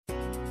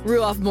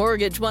Ruoff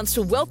Mortgage wants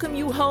to welcome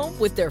you home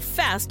with their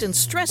fast and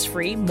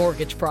stress-free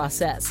mortgage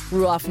process.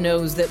 Ruoff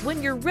knows that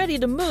when you're ready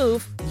to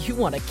move, you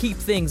want to keep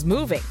things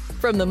moving.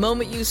 From the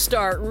moment you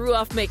start,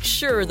 Ruoff makes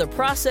sure the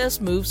process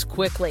moves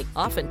quickly,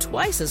 often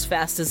twice as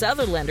fast as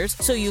other lenders,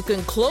 so you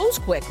can close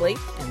quickly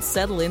and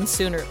settle in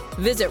sooner.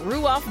 Visit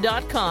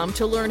ruoff.com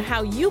to learn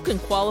how you can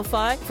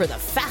qualify for the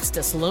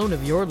fastest loan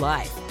of your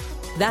life.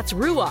 That's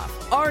Ruoff,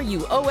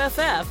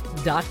 RUOFF.com.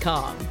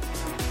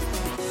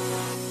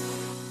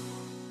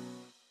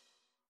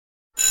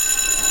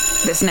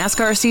 This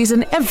NASCAR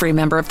season, every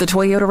member of the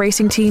Toyota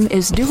racing team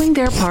is doing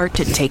their part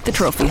to take the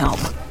trophy home.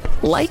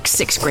 Like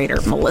sixth grader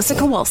Melissa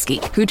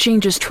Kowalski, who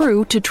changes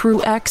true to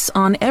True X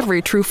on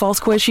every true-false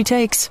quiz she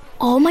takes.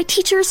 All my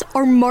teachers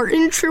are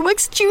Martin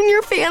Truex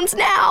Jr. fans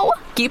now.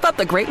 Keep up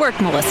the great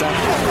work, Melissa.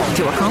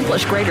 To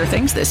accomplish greater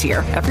things this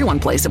year, everyone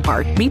plays a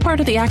part. Be part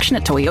of the action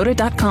at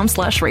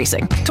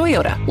toyota.com/racing.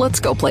 Toyota, let's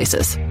go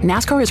places.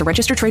 NASCAR is a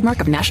registered trademark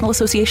of National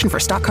Association for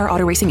Stock Car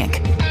Auto Racing,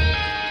 Inc.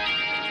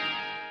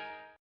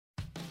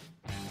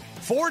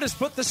 Ford has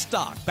put the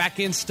stock back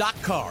in stock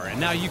car, and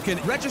now you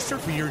can register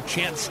for your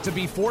chance to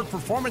be Ford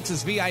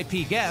Performance's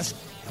VIP guest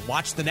and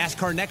watch the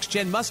NASCAR Next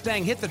Gen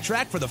Mustang hit the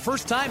track for the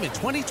first time in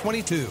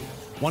 2022.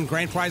 One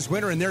grand prize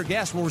winner and their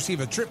guest will receive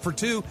a trip for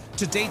two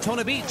to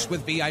Daytona Beach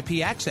with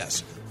VIP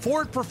access,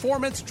 Ford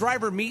Performance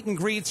driver meet and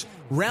greets,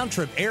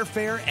 round-trip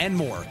airfare, and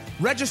more.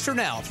 Register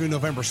now through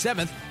November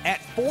 7th at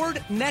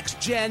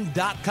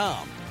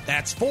FordNextGen.com.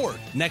 That's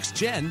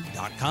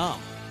FordNextGen.com.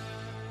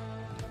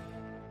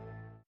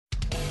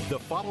 The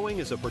following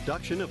is a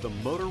production of the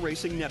Motor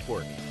Racing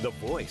Network, the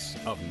voice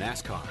of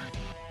NASCAR.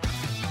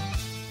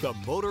 The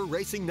Motor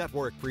Racing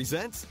Network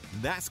presents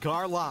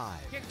NASCAR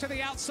Live. Kick to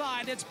the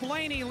outside. It's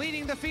Blaney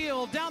leading the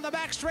field down the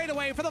back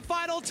straightaway for the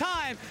final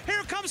time.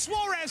 Here comes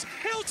Suarez.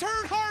 He'll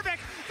turn Harvick.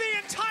 The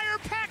entire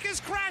pack is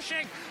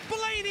crashing.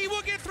 Blaney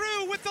will get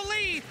through with the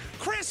lead.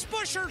 Chris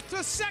Buescher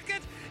to second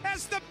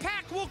as the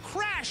pack will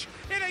crash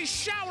in a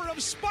shower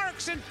of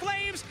sparks and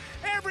flames.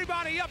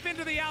 Everybody up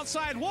into the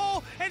outside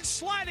wall and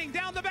sliding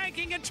down the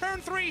banking in turn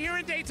 3 here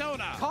in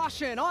Daytona.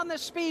 Caution on the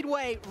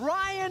speedway.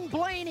 Ryan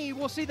Blaney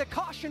will see the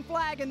caution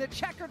flag and the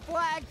checkered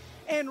flag,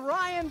 and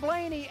Ryan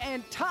Blaney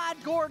and Todd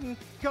Gordon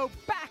go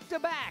back to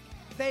back.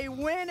 They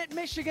win at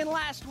Michigan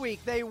last week.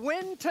 They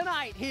win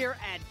tonight here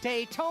at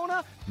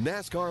Daytona.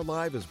 NASCAR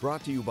Live is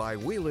brought to you by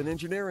Whelen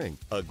Engineering,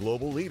 a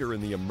global leader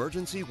in the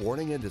emergency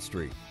warning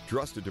industry.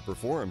 Trusted to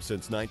perform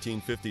since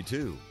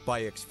 1952.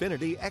 By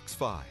Xfinity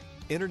X5,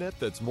 internet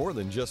that's more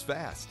than just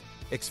fast.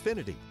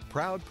 Xfinity,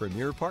 proud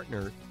premier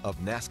partner of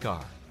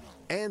NASCAR.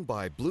 And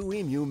by Blue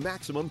Emu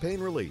Maximum Pain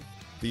Relief,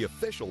 the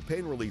official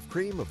pain relief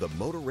cream of the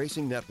Motor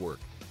Racing Network.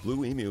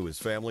 Blue Emu is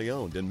family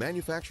owned and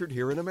manufactured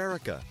here in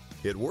America.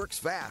 It works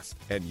fast,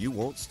 and you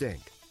won't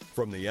stink.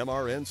 From the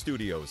MRN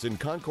studios in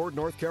Concord,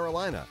 North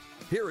Carolina,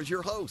 here is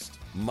your host,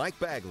 Mike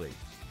Bagley.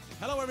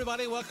 Hello,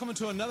 everybody. Welcome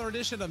to another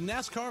edition of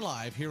NASCAR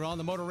Live here on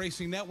the Motor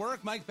Racing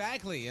Network. Mike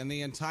Bagley and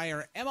the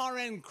entire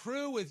MRN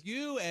crew with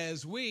you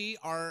as we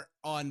are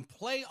on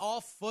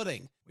playoff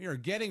footing. We are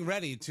getting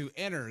ready to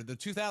enter the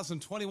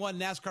 2021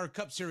 NASCAR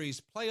Cup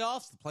Series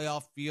playoffs. The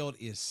playoff field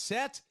is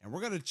set, and we're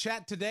going to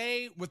chat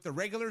today with the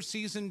regular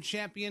season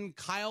champion,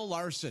 Kyle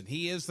Larson.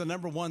 He is the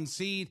number 1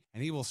 seed,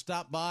 and he will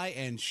stop by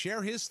and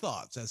share his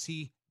thoughts as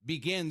he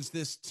begins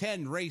this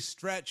 10-race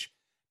stretch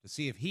to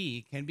see if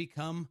he can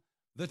become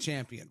the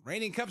champion.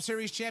 Reigning Cup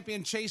Series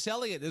champion Chase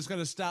Elliott is going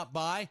to stop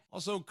by.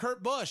 Also,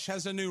 Kurt Busch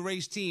has a new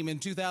race team in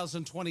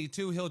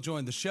 2022. He'll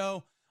join the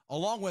show,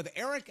 along with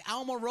Eric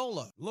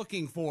Almirola,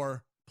 looking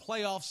for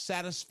playoff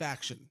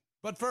satisfaction.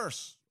 But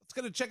first, let's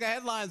get a check of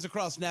headlines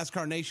across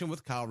NASCAR Nation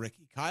with Kyle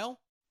Rickey. Kyle?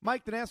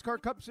 Mike, the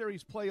NASCAR Cup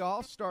Series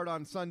playoffs start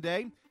on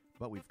Sunday,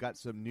 but we've got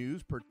some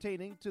news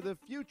pertaining to the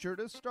future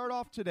to start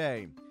off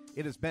today.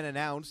 It has been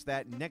announced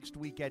that next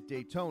week at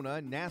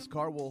Daytona,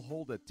 NASCAR will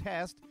hold a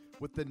test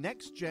with the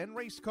next-gen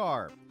race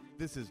car.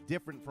 This is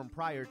different from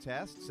prior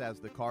tests, as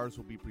the cars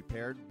will be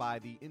prepared by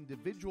the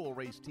individual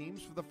race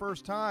teams for the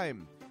first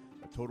time.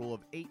 A total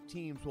of 8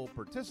 teams will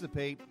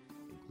participate,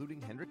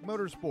 including Hendrick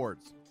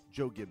Motorsports,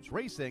 Joe Gibbs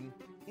Racing,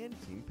 and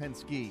Team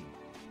Penske.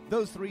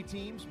 Those 3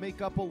 teams make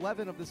up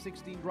 11 of the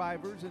 16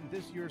 drivers in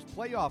this year's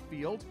playoff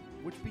field,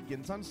 which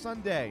begins on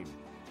Sunday.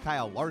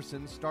 Kyle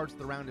Larson starts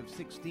the round of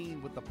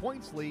 16 with the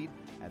points lead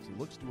as he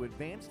looks to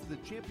advance to the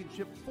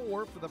Championship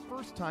 4 for the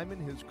first time in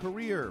his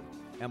career.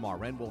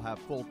 MRN will have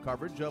full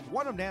coverage of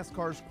one of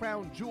NASCAR's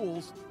crown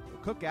jewels, the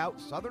Cookout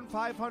Southern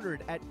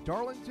 500 at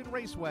Darlington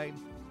Raceway,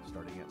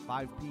 starting at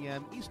 5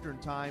 p.m. Eastern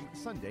Time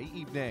Sunday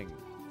evening.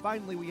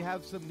 Finally, we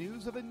have some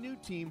news of a new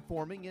team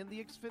forming in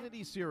the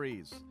Xfinity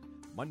Series.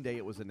 Monday,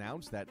 it was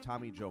announced that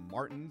Tommy Joe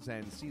Martins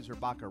and Cesar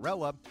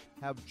Baccarella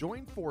have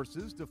joined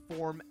forces to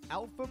form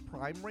Alpha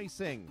Prime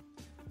Racing.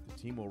 The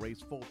team will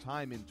race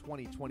full-time in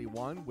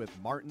 2021 with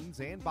Martins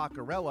and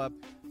Baccarella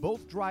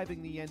both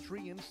driving the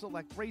entry in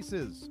select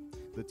races.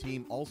 The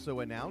team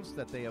also announced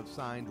that they have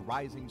signed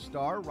rising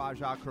star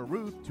Rajah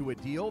Caruth to a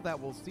deal that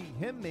will see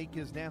him make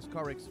his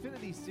NASCAR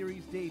Xfinity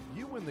Series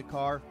debut in the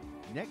car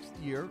next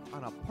year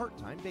on a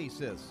part-time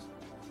basis.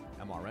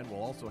 MRN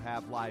will also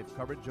have live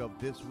coverage of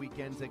this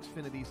weekend's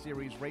Xfinity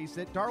Series race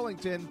at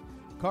Darlington.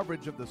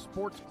 Coverage of the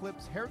Sports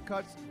Clips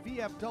Haircuts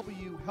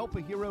VFW Help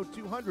a Hero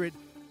 200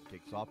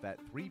 kicks off at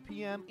 3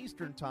 p.m.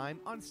 Eastern Time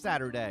on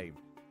Saturday.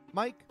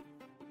 Mike?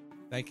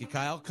 Thank you,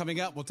 Kyle. Coming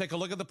up, we'll take a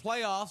look at the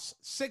playoffs,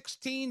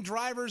 16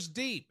 drivers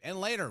deep. And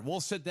later, we'll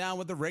sit down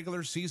with the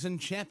regular season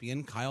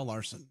champion, Kyle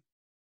Larson.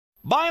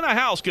 Buying a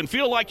house can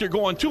feel like you're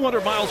going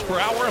 200 miles per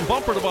hour in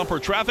bumper-to-bumper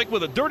traffic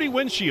with a dirty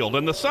windshield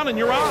and the sun in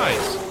your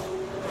eyes.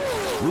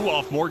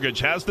 Ruoff Mortgage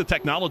has the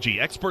technology,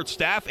 expert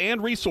staff,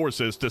 and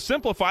resources to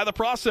simplify the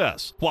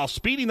process while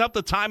speeding up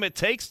the time it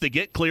takes to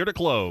get clear to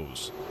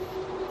close.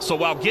 So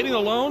while getting a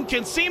loan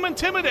can seem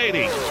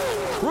intimidating,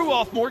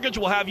 Ruoff Mortgage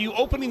will have you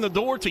opening the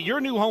door to your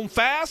new home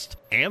fast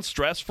and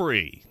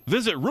stress-free.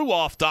 Visit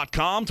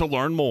ruoff.com to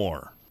learn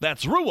more.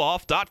 That's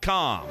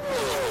ruoff.com.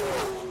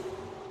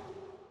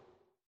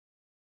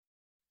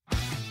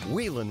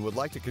 Whelen would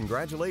like to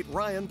congratulate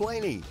Ryan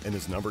Blaney and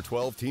his number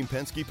 12 Team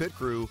Penske pit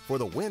crew for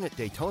the win at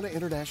Daytona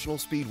International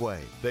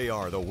Speedway. They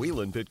are the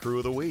Whelen Pit Crew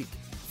of the Week.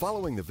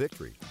 Following the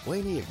victory,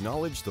 Blaney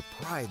acknowledged the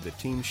pride the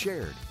team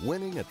shared,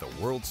 winning at the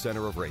World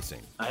Center of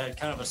Racing. I had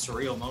kind of a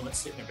surreal moment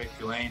sitting in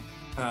victory lane,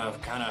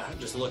 kind of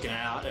just looking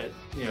out at,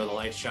 the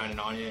lights shining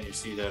on you, and you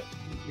see the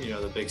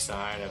big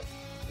sign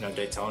of,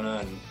 Daytona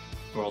and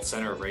World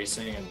Center of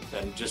Racing,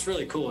 and just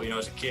really cool.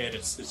 As a kid,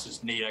 it's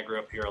just neat. I grew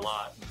up here a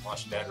lot,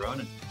 watching Dad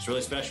run, and it's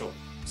really special.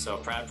 So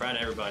proud of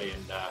everybody,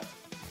 and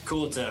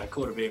cool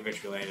to be in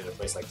victory lane at a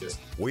place like this.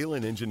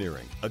 Whelen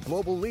Engineering, a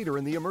global leader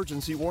in the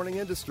emergency warning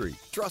industry,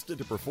 trusted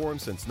to perform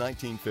since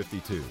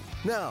 1952.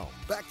 Now,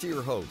 back to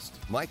your host,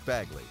 Mike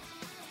Bagley.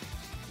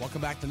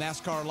 Welcome back to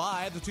NASCAR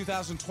Live. The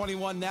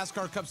 2021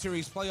 NASCAR Cup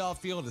Series playoff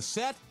field is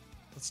set.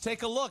 Let's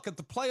take a look at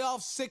the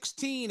playoff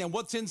 16 and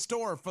what's in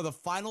store for the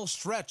final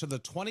stretch of the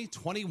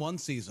 2021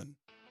 season.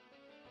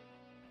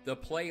 The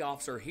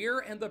playoffs are here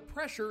and the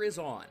pressure is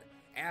on.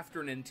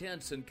 After an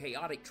intense and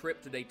chaotic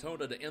trip to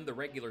Daytona to end the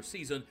regular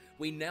season,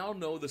 we now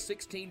know the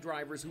 16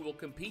 drivers who will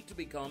compete to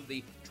become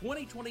the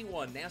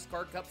 2021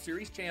 NASCAR Cup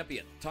Series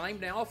champion. Time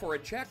now for a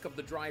check of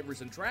the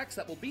drivers and tracks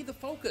that will be the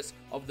focus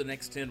of the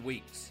next 10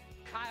 weeks.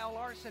 Kyle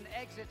Larson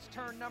exits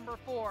turn number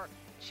 4.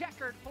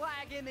 Checkered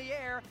flag in the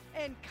air,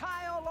 and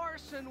Kyle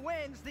Larson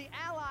wins the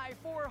Ally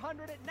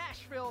 400 at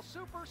Nashville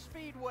Super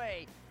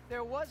Speedway.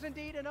 There was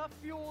indeed enough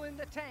fuel in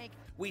the tank.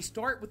 We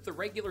start with the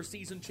regular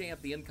season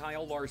champion,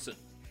 Kyle Larson.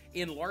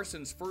 In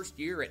Larson's first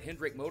year at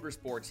Hendrick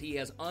Motorsports, he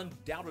has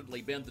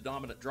undoubtedly been the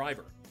dominant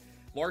driver.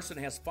 Larson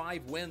has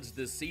 5 wins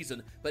this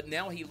season, but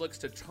now he looks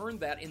to turn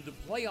that into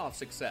playoff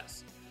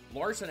success.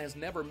 Larson has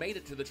never made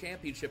it to the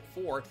championship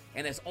 4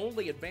 and has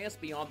only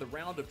advanced beyond the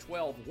round of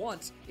 12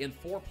 once in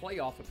 4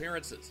 playoff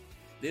appearances.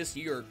 This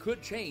year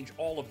could change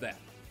all of that.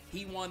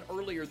 He won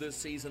earlier this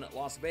season at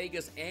Las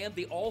Vegas and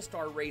the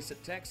All-Star race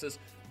at Texas.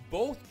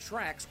 Both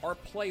tracks are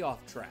playoff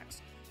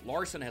tracks.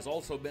 Larson has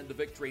also been to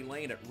victory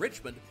lane at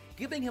Richmond,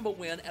 giving him a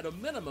win at a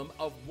minimum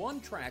of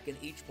 1 track in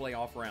each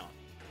playoff round.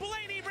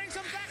 Blaney brings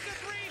him back to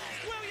 3.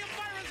 William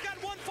Byron's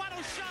got one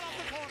final shot off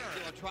the corner.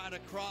 He'll try to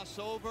cross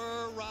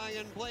over.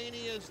 Ryan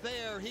Blaney is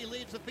there. He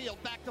leads the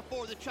field. Back to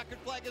 4. The checkered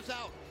flag is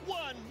out.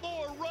 One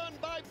more run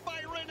by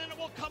Byron, and it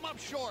will come up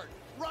short.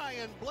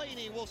 Ryan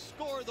Blaney will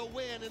score the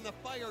win in the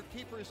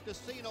Firekeepers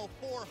Casino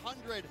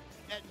 400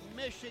 at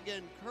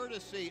Michigan,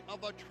 courtesy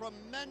of a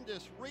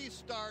tremendous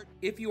restart.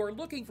 If you are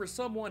looking for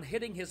someone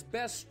hitting his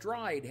best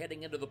stride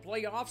heading into the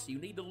playoffs, you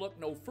need to look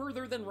no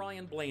further than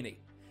Ryan Blaney.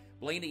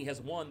 Blaney has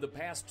won the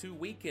past 2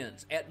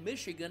 weekends at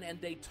Michigan and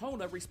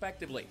Daytona,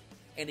 respectively.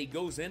 And he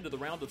goes into the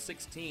round of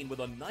 16 with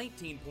a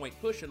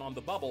 19-point cushion on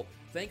the bubble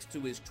thanks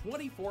to his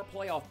 24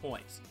 playoff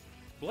points.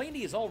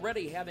 Blaney is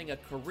already having a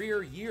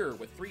career year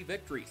with 3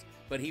 victories,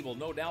 but he will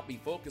no doubt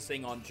be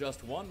focusing on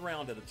just 1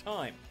 round at a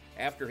time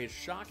after his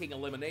shocking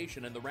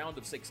elimination in the round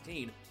of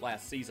 16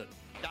 last season.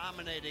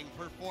 Dominating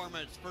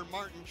performance for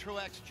Martin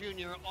Truex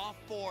Jr. off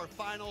 4,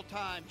 final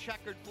time.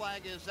 Checkered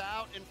flag is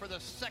out, and for the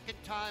 2nd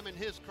time in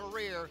his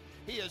career,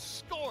 he has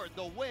scored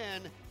the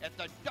win at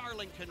the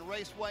Darlington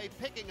Raceway,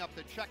 picking up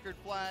the checkered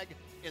flag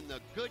in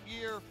the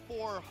Goodyear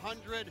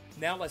 400.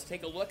 Now let's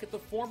take a look at the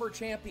former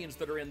champions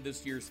that are in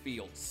this year's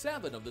field.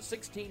 7 of the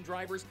 16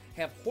 drivers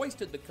have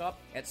hoisted the cup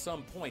at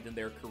some point in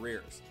their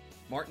careers.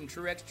 Martin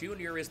Truex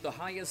Jr. is the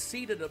highest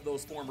seeded of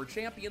those former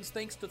champions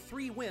thanks to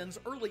 3 wins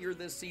earlier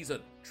this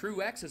season.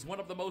 Truex is one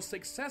of the most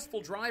successful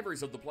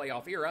drivers of the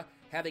playoff era,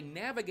 having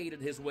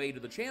navigated his way to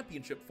the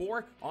championship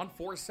 4 on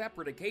 4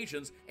 separate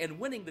occasions and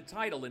winning the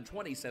title in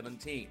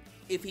 2017.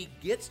 If he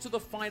gets to the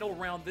final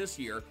round this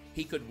year,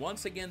 he could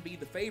once again be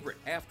the favorite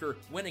after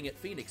winning at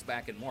Phoenix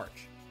back in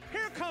March.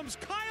 Here comes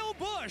Kyle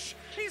Busch.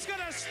 He's going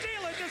to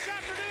steal it this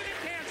afternoon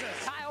in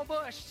Kansas. Kyle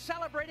Busch,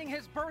 celebrating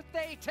his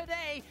birthday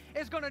today,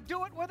 is going to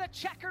do it with a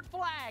checkered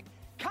flag.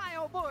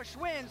 Kyle Busch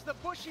wins the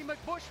Bushy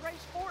McBusch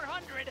Race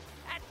 400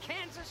 at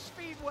Kansas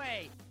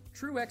Speedway.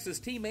 Truex's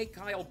teammate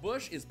Kyle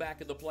Busch is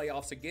back in the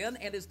playoffs again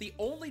and is the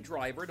only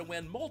driver to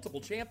win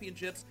multiple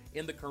championships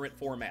in the current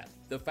format.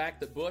 The fact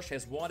that Busch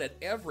has won at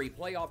every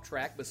playoff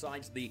track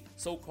besides the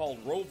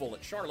so-called Roval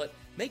at Charlotte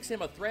makes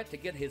him a threat to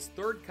get his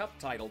third Cup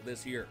title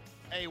this year.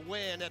 A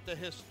win at the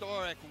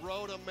historic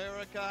Road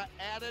America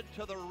added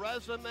to the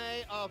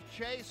resume of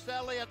Chase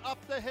Elliott.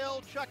 Up the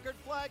hill, checkered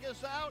flag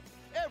is out.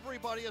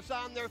 Everybody is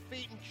on their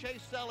feet, and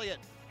Chase Elliott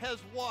has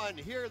won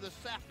here this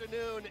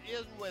afternoon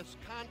in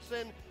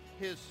Wisconsin.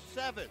 His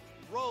 7th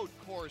road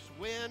course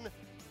win,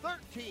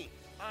 13th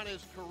on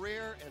his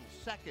career, and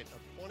 2nd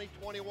of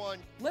 2021.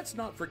 Let's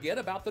not forget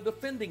about the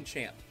defending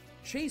champ.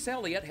 Chase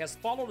Elliott has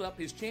followed up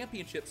his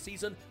championship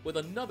season with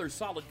another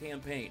solid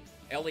campaign.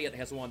 Elliott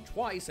has won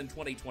twice in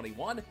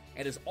 2021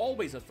 and is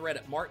always a threat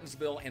at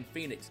Martinsville and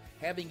Phoenix,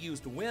 having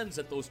used wins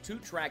at those 2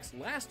 tracks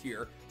last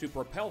year to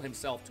propel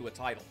himself to a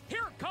title.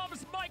 Here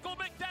comes Michael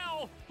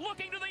McDowell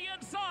looking to the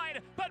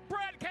inside, but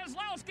Brad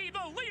Keselowski,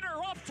 the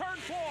leader, off turn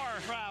 4.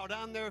 Crowd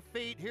on their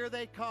feet. Here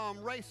they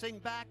come, racing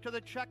back to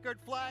the checkered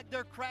flag.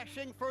 They're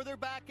crashing further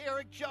back.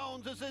 Eric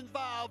Jones is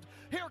involved.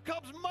 Here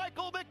comes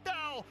Michael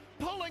McDowell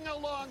pulling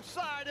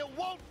alongside. It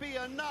won't be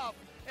enough.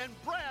 And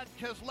Brad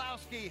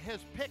Keselowski has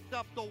picked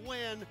up the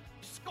win,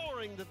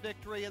 scoring the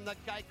victory in the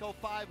Geico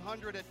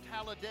 500 at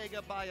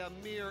Talladega by a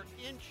mere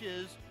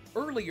inches.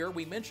 Earlier,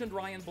 we mentioned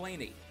Ryan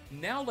Blaney.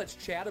 Now let's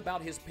chat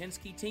about his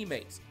Penske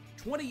teammates.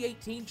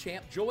 2018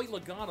 champ Joey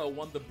Logano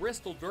won the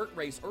Bristol Dirt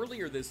Race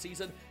earlier this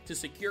season to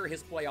secure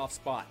his playoff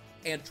spot.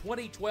 And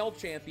 2012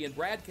 champion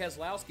Brad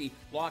Keselowski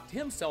locked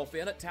himself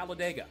in at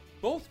Talladega.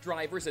 Both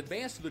drivers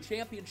advanced to the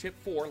championship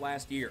 4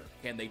 last year.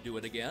 Can they do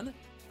it again?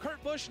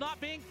 Kurt Busch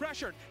not being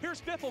pressured. Here's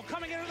Biffle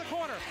coming into the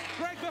corner.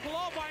 Greg Biffle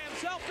all by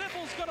himself.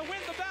 Biffle's going to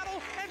win the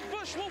battle, and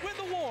Busch will win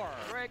the war.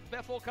 Greg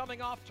Biffle coming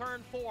off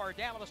turn 4,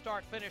 down on the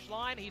start-finish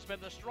line. He's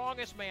been the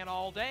strongest man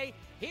all day.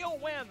 He'll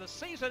win the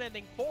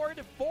season-ending Ford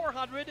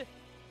 400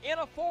 in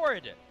a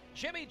Ford.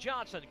 Jimmy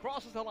Johnson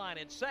crosses the line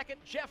in 2nd.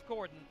 Jeff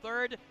Gordon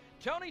 3rd.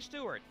 Tony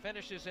Stewart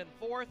finishes in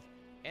 4th.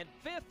 And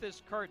 5th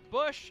is Kurt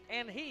Busch,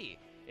 and he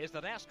is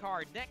the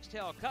NASCAR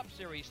Nextel Cup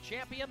Series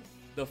champion.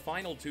 The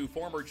final 2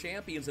 former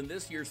champions in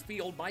this year's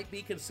field might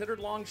be considered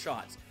long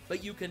shots,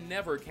 but you can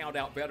never count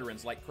out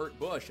veterans like Kurt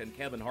Busch and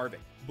Kevin Harvick.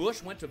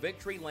 Busch went to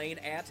victory lane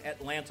at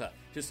Atlanta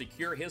to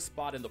secure his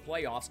spot in the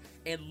playoffs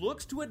and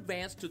looks to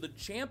advance to the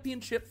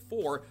championship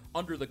 4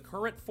 under the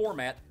current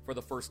format for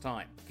the first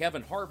time.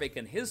 Kevin Harvick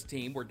and his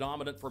team were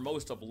dominant for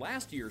most of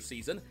last year's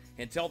season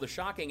until the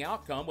shocking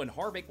outcome when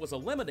Harvick was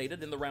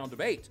eliminated in the round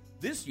of 8.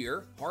 This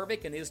year,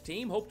 Harvick and his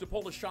team hope to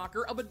pull a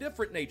shocker of a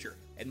different nature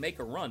and make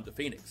a run to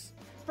Phoenix.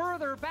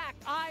 Further back,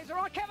 eyes are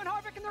on Kevin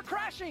Harvick, and they're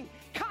crashing.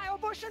 Kyle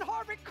Busch and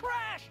Harvick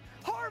crash.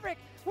 Harvick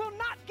will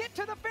not get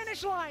to the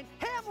finish line.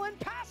 Hamlin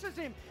passes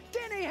him.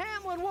 Denny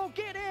Hamlin will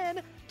get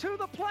in to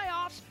the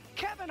playoffs.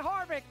 Kevin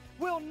Harvick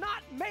will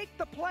not make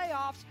the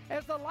playoffs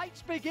as the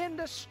lights begin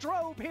to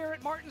strobe here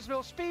at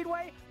Martinsville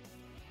Speedway.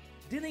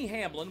 Denny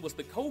Hamlin was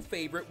the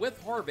co-favorite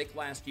with Harvick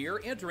last year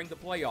entering the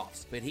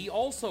playoffs, but he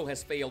also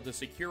has failed to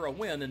secure a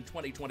win in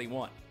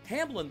 2021.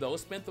 Hamlin, though,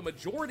 spent the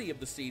majority of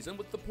the season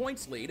with the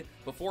points lead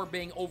before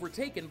being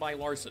overtaken by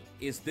Larson.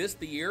 Is this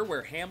the year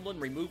where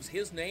Hamlin removes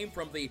his name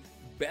from the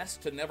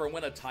best to never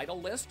win a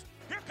title list?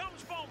 Here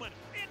comes Bowman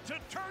into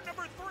turn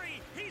number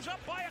 3. He's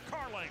up by a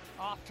car length.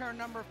 Off turn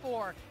number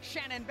 4,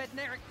 Shannon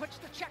Bednarik puts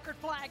the checkered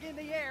flag in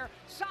the air,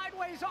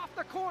 sideways off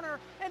the corner,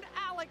 and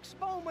Alex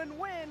Bowman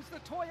wins the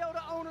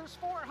Toyota Owners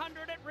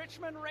 400 at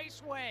Richmond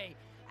Raceway.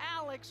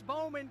 Alex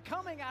Bowman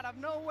coming out of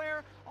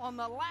nowhere on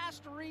the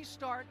last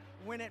restart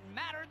when it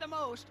mattered the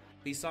most.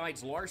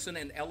 Besides Larson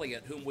and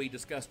Elliott, whom we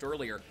discussed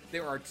earlier,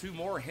 there are 2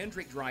 more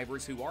Hendrick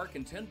drivers who are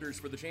contenders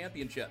for the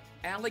championship.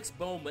 Alex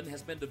Bowman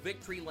has been to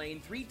victory lane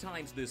 3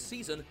 times this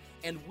season,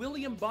 and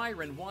William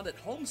Byron won at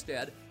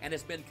Homestead and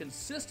has been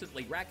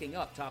consistently racking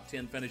up top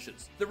 10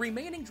 finishes. The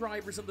remaining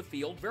drivers in the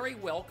field very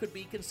well could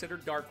be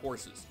considered dark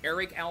horses.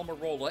 Eric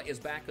Almirola is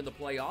back in the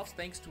playoffs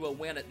thanks to a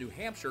win at New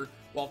Hampshire,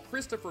 while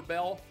Christopher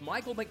Bell,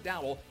 Michael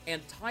McDowell,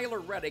 and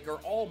Tyler Reddick are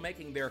all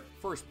making their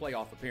first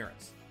playoff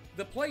appearance.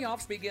 The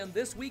playoffs begin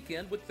this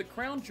weekend with the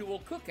Crown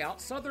Jewel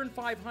Cookout Southern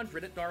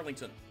 500 at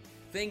Darlington.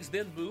 Things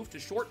then move to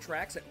short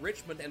tracks at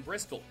Richmond and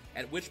Bristol,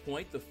 at which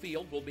point the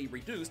field will be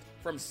reduced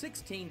from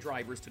 16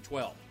 drivers to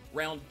 12.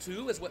 Round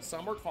 2 is what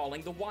some are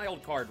calling the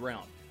wild card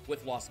round,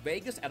 with Las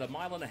Vegas at 1.5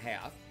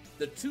 miles,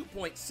 the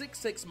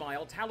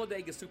 2.66-mile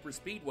Talladega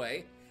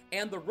Superspeedway,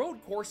 and the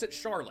road course at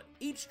Charlotte,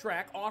 each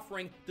track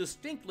offering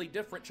distinctly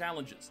different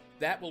challenges.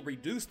 That will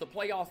reduce the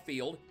playoff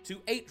field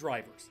to 8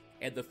 drivers.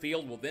 And the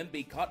field will then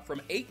be cut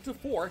from 8 to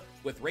 4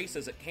 with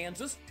races at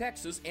Kansas,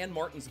 Texas, and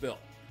Martinsville.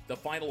 The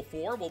final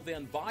 4 will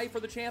then vie for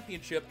the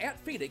championship at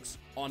Phoenix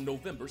on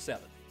November 7th.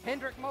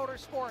 Hendrick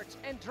Motorsports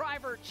and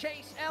driver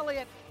Chase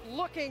Elliott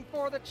looking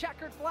for the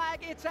checkered flag.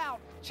 It's out.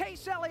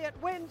 Chase Elliott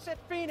wins at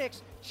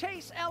Phoenix.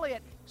 Chase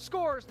Elliott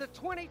scores the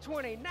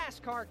 2020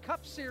 NASCAR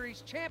Cup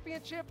Series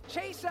championship.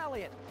 Chase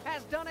Elliott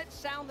has done it.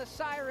 Sound the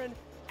siren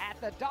at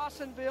the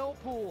Dawsonville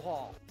Pool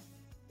Hall.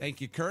 Thank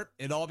you, Kurt.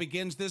 It all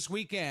begins this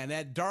weekend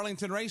at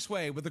Darlington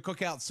Raceway with the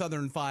Cookout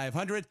Southern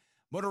 500.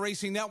 Motor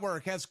Racing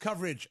Network has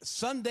coverage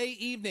Sunday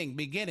evening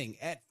beginning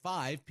at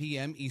 5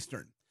 p.m.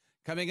 Eastern.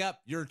 Coming up,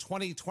 your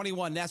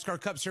 2021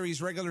 NASCAR Cup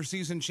Series regular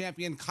season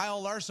champion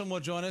Kyle Larson will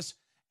join us.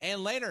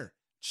 And later,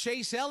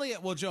 Chase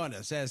Elliott will join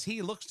us as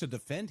he looks to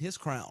defend his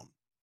crown.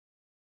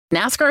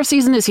 NASCAR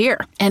season is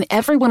here, and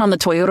everyone on the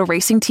Toyota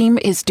racing team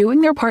is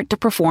doing their part to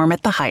perform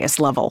at the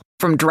highest level.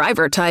 From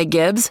driver Ty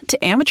Gibbs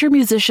to amateur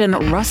musician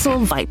Russell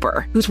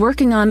Viper, who's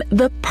working on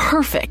the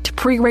perfect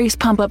pre-race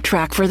pump-up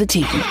track for the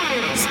team.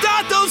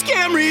 Start those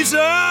Camrys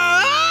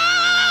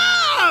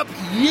up!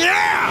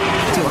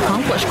 Yeah! To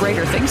accomplish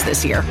greater things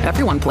this year,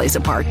 everyone plays a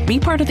part. Be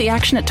part of the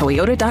action at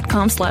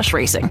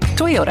toyota.com/racing.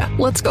 Toyota,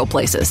 let's go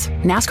places.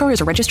 NASCAR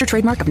is a registered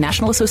trademark of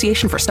National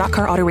Association for Stock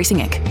Car Auto Racing,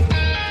 Inc.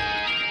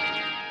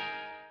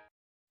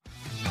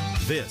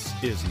 This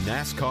is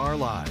NASCAR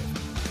Live.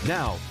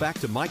 Now, back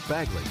to Mike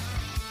Bagley.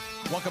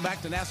 Welcome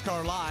back to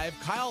NASCAR Live.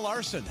 Kyle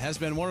Larson has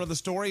been one of the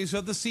stories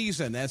of the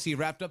season as he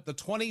wrapped up the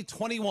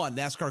 2021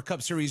 NASCAR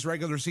Cup Series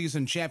regular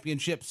season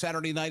championship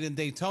Saturday night in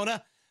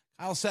Daytona.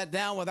 Kyle sat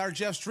down with our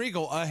Jeff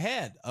Striegel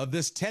ahead of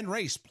this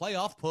 10-race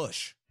playoff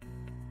push.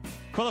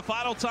 For the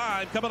final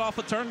time, coming off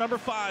of turn number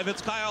 5,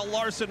 it's Kyle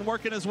Larson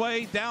working his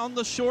way down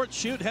the short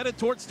chute, headed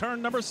towards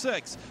turn number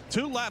 6.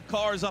 2 lap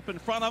cars up in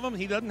front of him.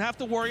 He doesn't have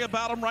to worry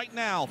about them right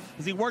now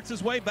as he works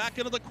his way back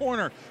into the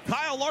corner.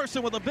 Kyle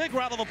Larson with a big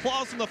round of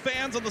applause from the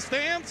fans in the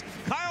stands.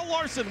 Kyle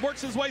Larson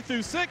works his way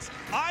through 6,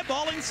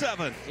 eyeballing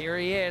 7. Here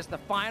he is, the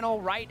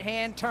final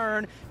right-hand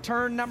turn,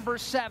 turn number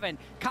 7.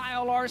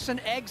 Kyle Larson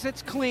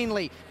exits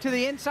cleanly to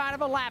the inside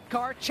of a lap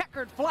car,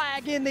 checkered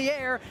flag in the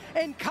air,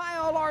 and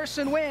Kyle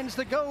Larson wins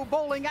the Go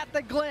Bowling at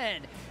the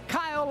Glen.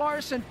 Kyle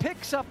Larson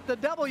picks up the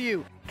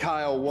W.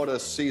 Kyle, what a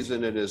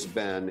season it has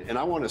been. And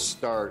I want to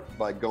start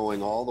by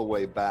going all the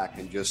way back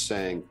and just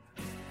saying,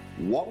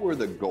 what were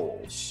the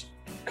goals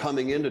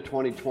coming into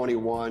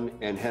 2021,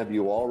 and have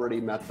you already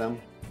met them?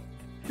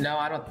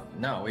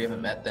 No, we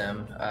haven't met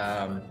them.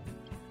 I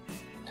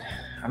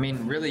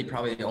mean, really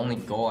probably the only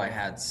goal I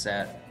had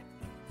set,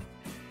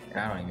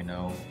 and I don't even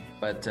know,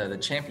 but the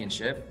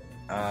championship,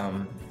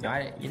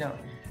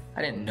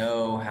 I didn't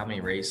know how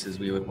many races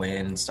we would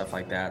win and stuff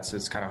like that, so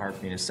it's kind of hard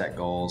for me to set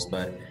goals.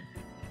 But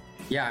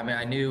yeah, I mean,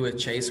 I knew with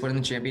Chase winning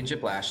the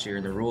championship last year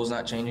and the rules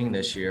not changing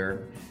this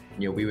year,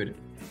 we would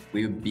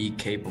be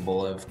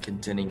capable of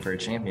contending for a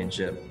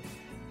championship.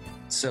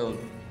 So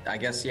I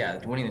guess, yeah,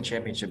 winning the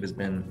championship has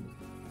been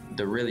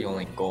the really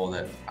only goal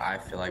that I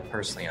feel like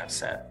personally I've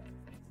set.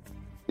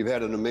 You've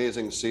had an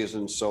amazing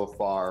season so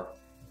far.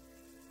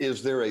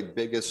 Is there a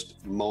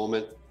biggest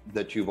moment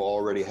that you've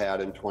already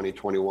had in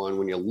 2021?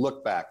 When you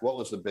look back, what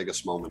was the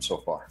biggest moment so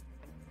far?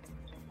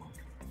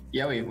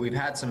 Yeah, we've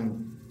had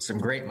some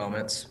great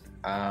moments,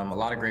 a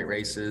lot of great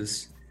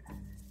races.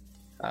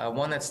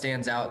 One that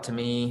stands out to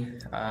me,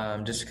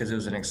 just because it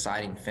was an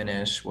exciting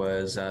finish,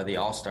 was the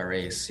All-Star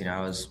race. I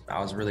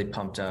was really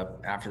pumped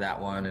up after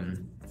that one,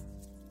 and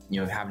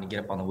having to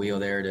get up on the wheel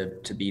there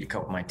to beat a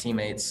couple of my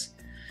teammates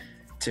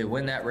to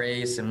win that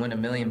race and win $1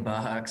 million,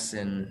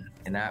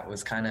 and that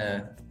was kind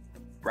of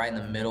right in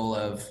the middle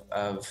of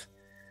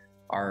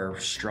our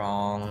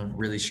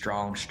really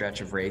strong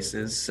stretch of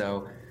races.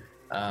 So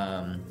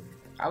I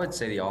would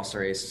say the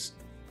All-Star race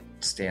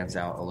stands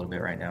out a little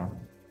bit right now.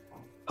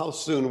 How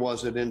soon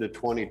was it into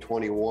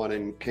 2021,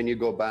 and can you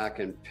go back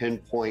and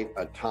pinpoint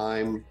a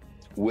time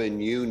when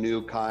you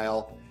knew,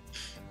 Kyle,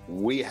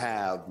 we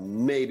have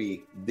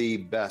maybe the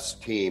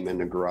best team in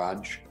the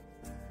garage?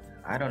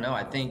 I don't know.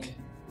 I think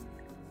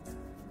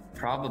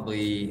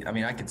probably,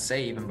 I could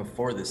say even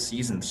before the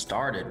season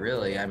started,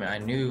 really. I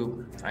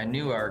knew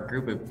our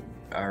group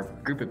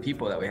of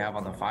people that we have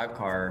on the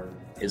 5-car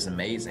is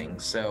amazing.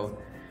 So,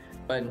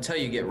 but until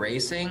you get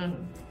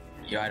racing,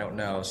 I don't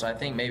know. So I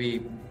think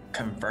maybe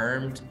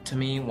confirmed to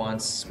me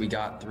once we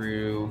got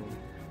through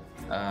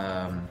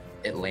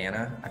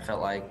Atlanta. I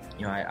felt like,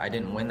 I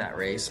didn't win that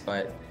race,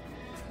 but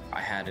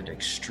I had an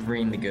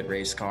extremely good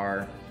race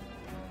car,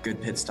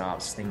 good pit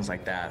stops, things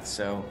like that.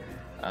 So,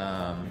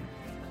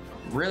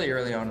 really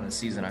early on in the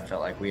season, I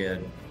felt like we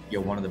had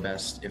one of the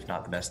best, if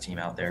not the best team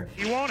out there.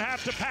 He won't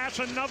have to pass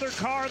another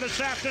car this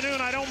afternoon,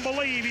 I don't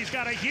believe. He's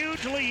got a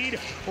huge lead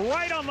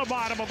right on the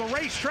bottom of the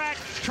racetrack,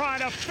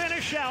 trying to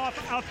finish out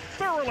a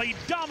thoroughly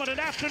dominant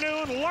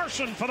afternoon.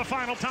 Larson for the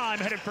final time,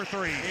 headed for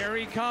 3. Here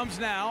he comes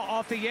now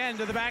off the end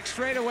of the back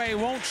straightaway.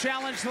 Won't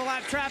challenge the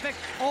lap traffic.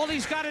 All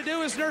he's got to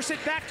do is nurse it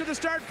back to the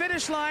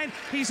start-finish line.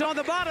 He's on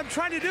the bottom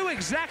trying to do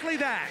exactly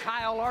that.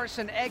 Kyle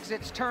Larson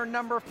exits turn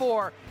number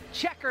 4.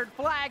 Checkered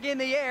flag in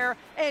the air,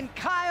 and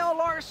Kyle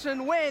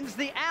Larson wins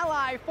the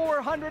Ally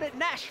 400 at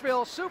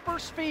Nashville Super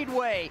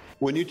Speedway.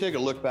 When you take a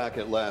look back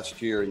at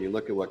last year and you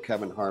look at what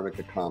Kevin Harvick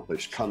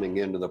accomplished coming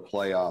into the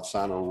playoffs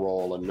on a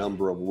roll, a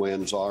number of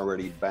wins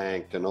already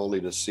banked, and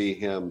only to see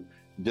him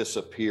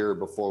disappear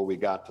before we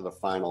got to the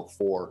Final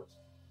Four.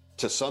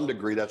 To some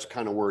degree, that's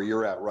kind of where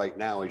you're at right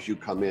now as you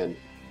come in.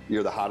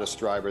 You're the hottest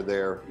driver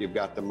there. You've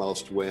got the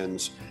most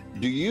wins.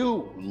 Do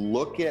you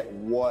look at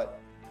what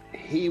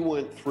he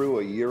went through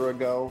a year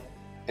ago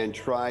and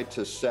tried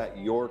to set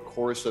your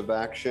course of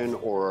action,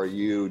 or are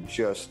you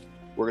just,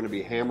 we're going to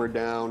be hammered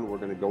down, we're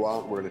going to go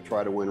out, we're going to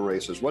try to win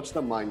races? What's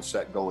the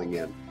mindset going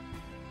in?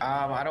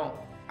 I don't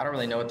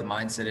really know what the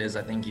mindset is.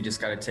 I think you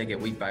just got to take it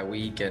week by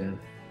week and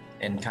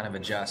kind of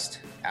adjust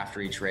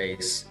after each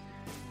race.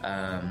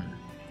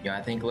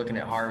 I think looking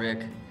at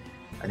Harvick,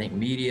 I think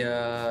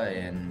media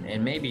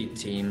and maybe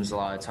teams a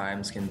lot of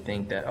times can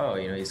think that,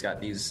 he's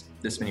got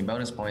this many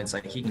bonus points,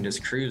 like he can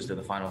just cruise to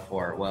the Final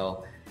Four.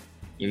 Well,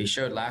 he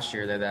showed last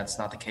year that that's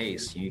not the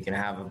case. You can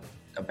have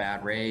a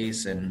bad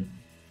race and,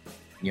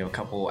 a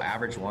couple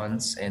average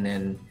ones and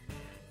then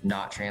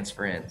not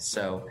transfer in.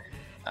 So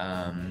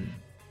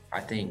I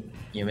think,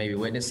 maybe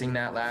witnessing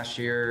that last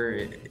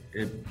year,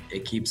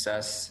 it keeps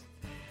us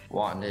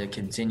wanting to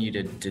continue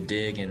to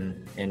dig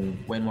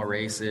and win more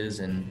races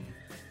and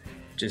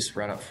just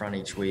run up front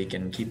each week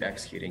and keep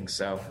executing.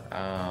 So,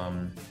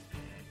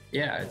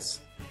 it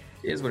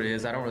is what it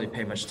is. I don't really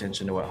pay much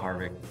attention to what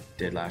Harvick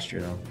did last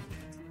year,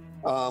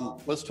 though.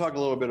 Let's talk a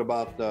little bit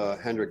about the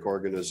Hendrick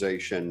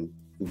organization.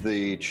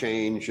 The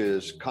change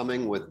is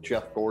coming with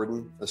Jeff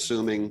Gordon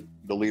assuming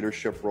the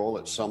leadership role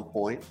at some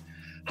point.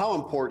 How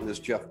important has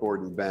Jeff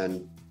Gordon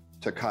been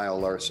to Kyle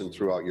Larson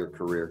throughout your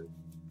career?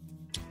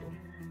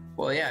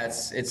 Well, yeah,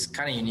 it's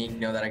kind of unique,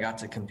 that I got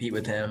to compete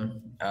with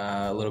him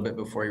a little bit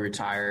before he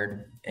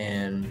retired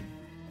and,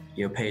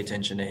 pay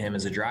attention to him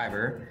as a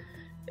driver.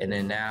 And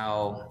then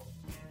now,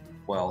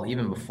 well,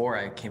 even before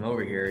I came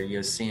over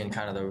here, seeing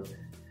kind of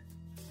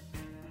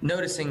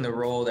noticing the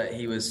role that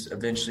he was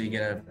eventually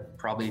going to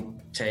probably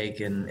take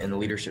in the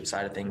leadership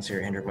side of things here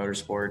at Hendrick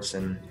Motorsports,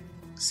 and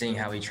seeing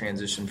how he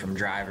transitioned from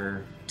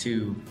driver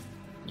to,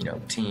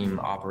 team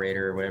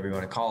operator, whatever you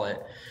want to call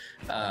it,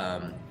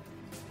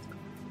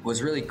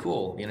 was really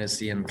cool, to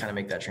see him kind of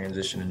make that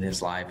transition in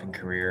his life and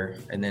career.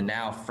 And then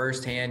now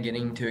firsthand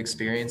getting to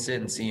experience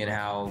it and seeing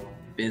how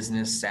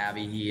business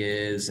savvy he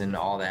is and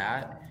all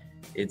that,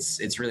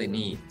 it's really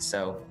neat.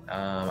 So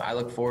I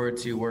look forward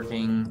to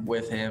working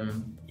with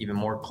him even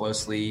more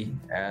closely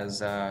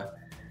as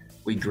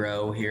we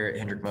grow here at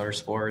Hendrick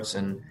Motorsports.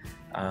 And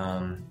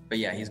but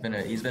yeah, he's been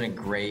a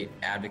great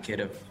advocate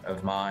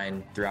of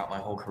mine throughout my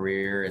whole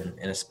career,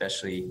 and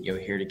especially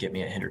here to get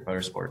me at Hendrick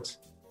Motorsports.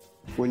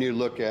 When you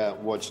look at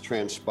what's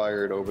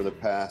transpired over the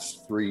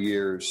past 3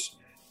 years,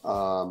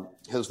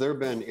 has there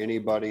been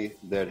anybody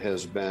that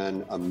has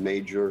been a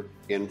major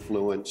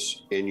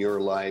influence in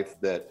your life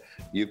that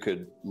you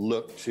could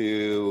look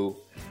to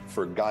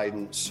for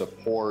guidance,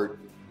 support,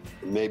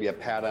 maybe a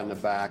pat on the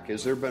back?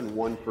 Has there been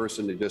one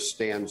person that just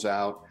stands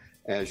out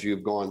as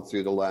you've gone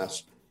through the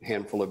last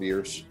handful of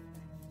years?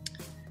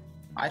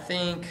 I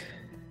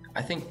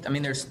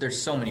mean,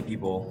 there's so many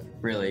people,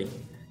 really.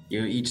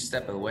 Each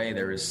step of the way,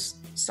 there is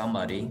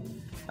somebody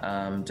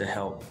to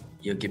help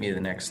give me the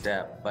next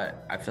step.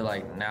 But I feel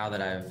like now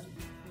that I've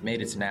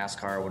made it to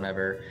NASCAR or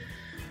whatever,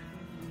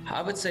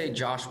 I would say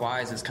Josh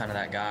Wise is kind of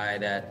that guy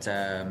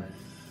that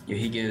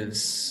he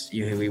gives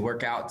we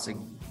work out to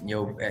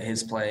at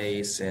his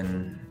place,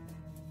 and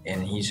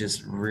he's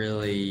just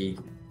really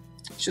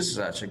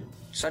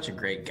such a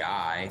great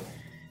guy.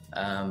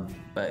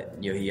 But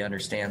he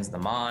understands the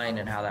mind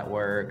and how that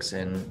works,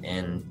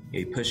 and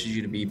he pushes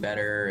you to be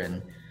better,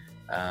 and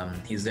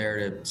he's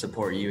there to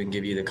support you and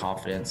give you the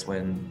confidence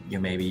when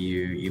maybe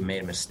you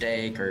made a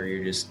mistake, or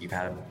you've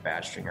had a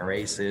bad string of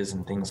races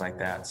and things like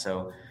that.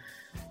 So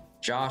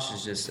Josh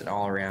is just an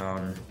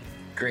all-around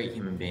great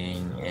human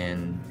being,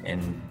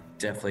 and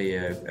definitely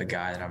a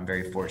guy that I'm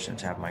very fortunate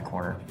to have in my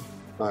corner.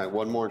 All right,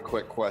 one more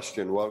quick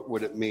question. What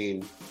would it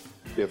mean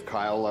if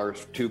Kyle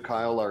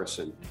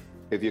Larson,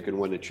 if you can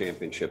win the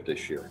championship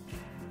this year?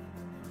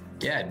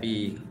 Yeah, it'd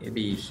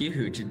be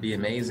huge. It'd be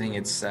amazing.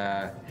 It's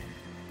the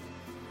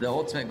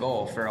ultimate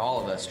goal for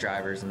all of us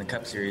drivers in the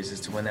Cup Series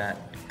is to win that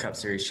Cup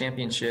Series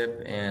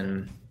championship,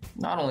 and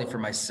not only for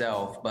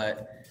myself,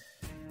 but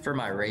for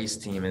my race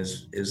team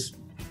is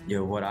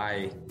what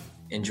I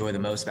enjoy the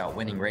most about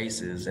winning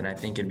races. And I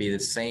think it'd be the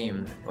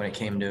same when it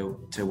came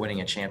to winning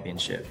a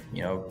championship.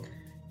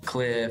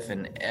 Cliff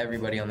and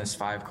everybody on this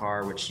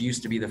 5-car, which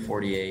used to be the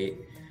 48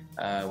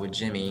 with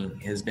Jimmy,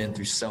 has been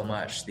through so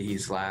much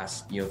these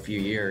last few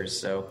years.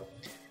 So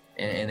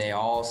and they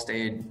all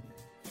stayed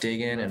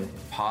digging and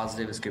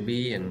positive as could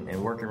be,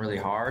 and working really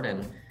hard.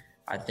 And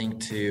I think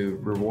to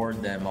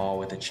reward them all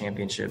with a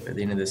championship at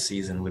the end of the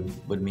season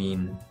would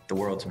mean the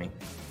world to me.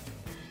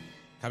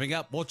 Coming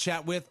up, we'll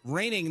chat with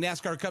reigning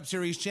NASCAR Cup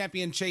Series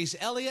champion Chase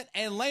Elliott,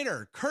 and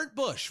later, Kurt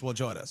Busch will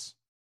join us.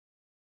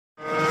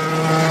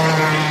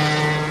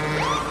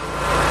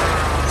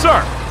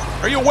 Sir,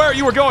 are you aware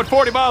you were going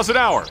 40 miles an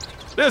hour?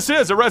 This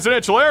is a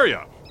residential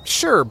area.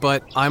 Sure,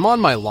 but I'm on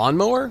my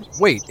lawnmower?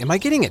 Wait, am I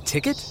getting a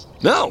ticket?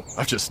 No,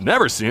 I've just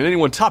never seen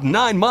anyone top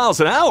 9 miles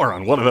an hour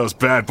on one of those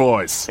bad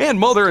boys. And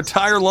mow their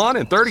entire lawn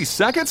in 30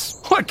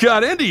 seconds? What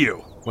got into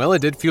you? Well, it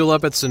did fuel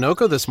up at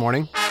Sunoco this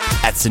morning.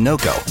 At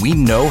Sunoco, we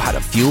know how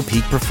to fuel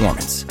peak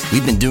performance.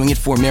 We've been doing it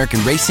for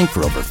American racing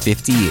for over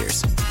 50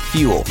 years.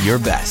 Fuel your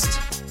best.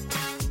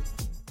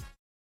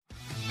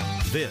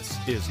 This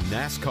is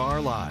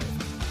NASCAR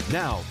Live.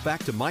 Now,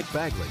 back to Mike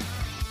Bagley.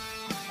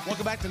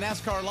 Welcome back to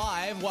NASCAR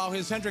Live. While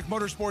his Hendrick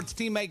Motorsports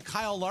teammate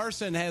Kyle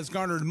Larson has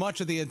garnered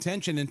much of the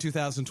attention in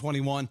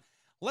 2021,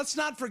 let's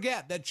not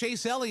forget that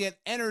Chase Elliott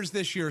enters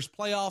this year's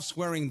playoffs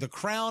wearing the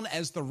crown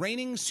as the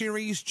reigning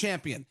series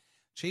champion.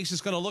 Chase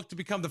is going to look to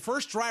become the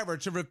first driver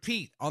to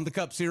repeat on the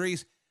Cup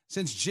Series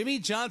since Jimmy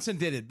Johnson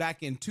did it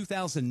back in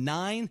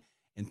 2009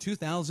 and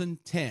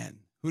 2010.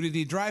 Who did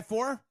he drive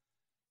for?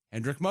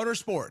 Hendrick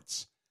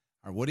Motorsports.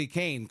 Our Woody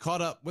Kane caught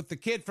up with the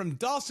kid from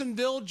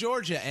Dawsonville,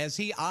 Georgia, as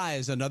he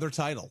eyes another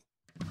title.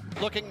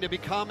 Looking to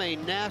become a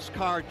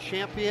NASCAR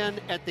champion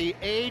at the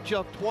age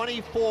of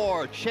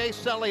 24.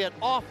 Chase Elliott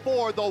off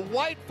for the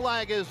white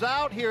flag is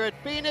out here at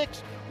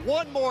Phoenix.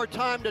 One more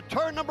time to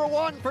turn number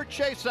one for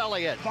Chase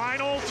Elliott.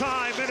 Final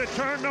time into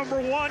turn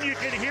number one. You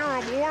can hear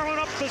him warming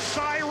up the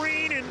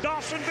siren in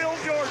Dawsonville,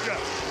 Georgia.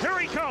 Here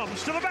he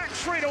comes to the back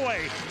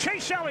straightaway.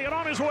 Chase Elliott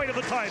on his way to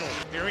the title.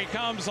 Here he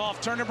comes off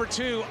turn number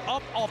 2,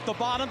 up off the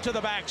bottom to the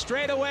back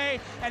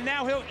straightaway, and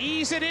now he'll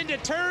ease it into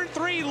turn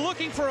 3,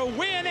 looking for a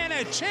win and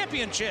a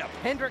championship.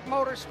 Hendrick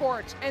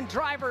Motorsports and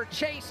driver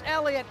Chase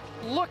Elliott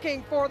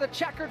looking for the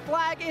checkered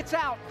flag. It's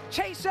out.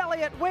 Chase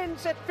Elliott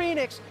wins at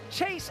Phoenix.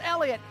 Chase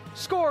Elliott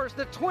scores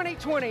the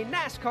 2020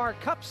 NASCAR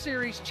Cup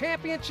Series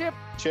championship.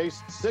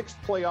 Chase, 6th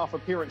playoff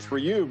appearance for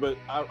you, but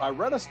I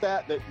read a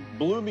stat that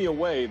blew me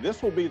away.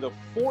 This will be the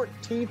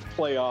 14th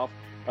playoff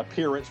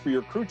appearance for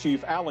your crew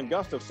chief, Alan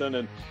Gustafson,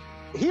 and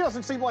he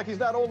doesn't seem like he's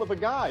that old of a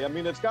guy. I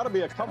mean, it's got to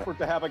be a comfort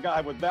to have a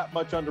guy with that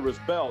much under his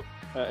belt,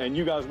 and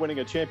you guys winning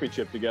a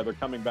championship together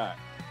coming back.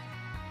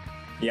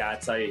 Yeah, I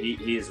tell you,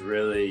 he's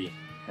really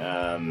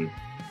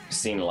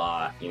seen a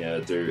lot,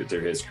 through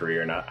his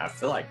career, and I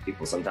feel like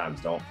people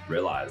sometimes don't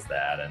realize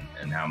that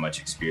and how much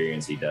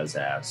experience he does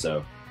have.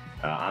 So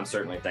I'm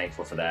certainly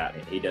thankful for that.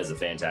 He does a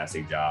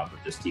fantastic job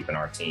of just keeping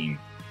our team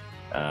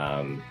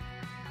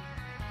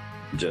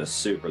just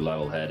super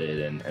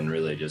level-headed and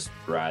really just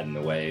riding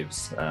the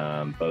waves,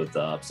 both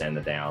the ups and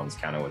the downs,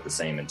 kind of with the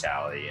same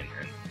mentality.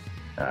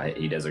 And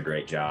he does a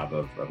great job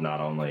of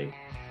not only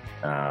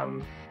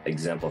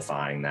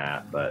exemplifying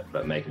that,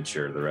 but making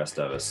sure the rest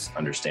of us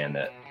understand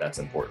that that's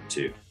important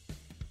too.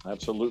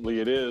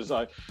 Absolutely it is.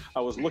 I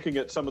was looking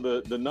at some of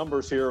the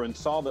numbers here and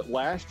saw that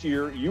last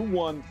year you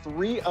won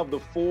 3 of the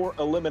 4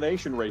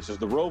 elimination races,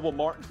 the Roval,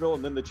 Martinsville,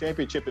 and then the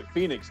championship at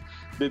Phoenix.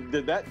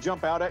 Did that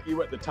jump out at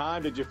you at the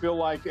time? Did you feel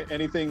like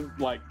anything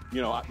like,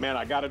 man,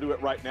 I got to do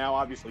it right now?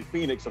 Obviously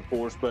Phoenix, of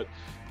course, but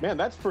man,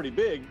 that's pretty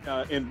big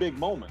in big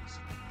moments.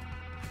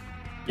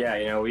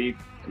 Yeah, we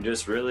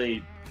just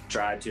really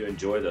tried to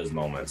enjoy those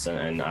moments.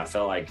 And I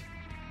felt like,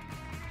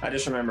 I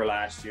just remember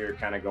last year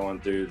kind of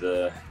going through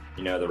the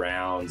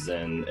rounds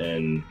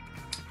and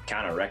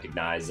kind of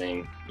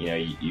recognizing,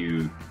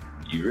 you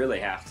really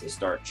have to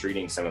start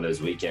treating some of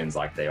those weekends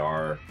like they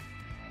are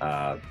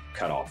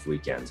cutoff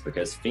weekends,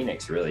 because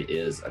Phoenix really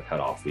is a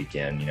cutoff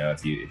weekend.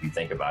 If you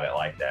think about it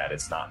like that,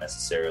 it's not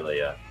necessarily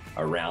a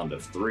round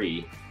of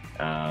 3,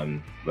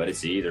 but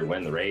it's either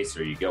win the race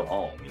or you go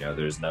home.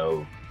 There's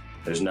no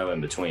in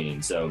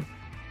between. So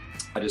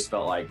I just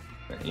felt like,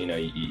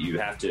 you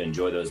have to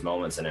enjoy those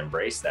moments and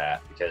embrace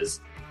that, because,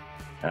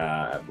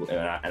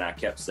 and I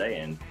kept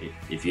saying,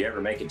 if you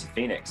ever make it to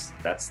Phoenix,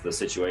 that's the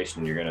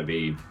situation you're going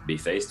to be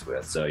faced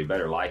with. So you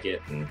better like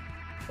it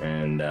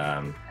and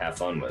have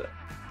fun with it.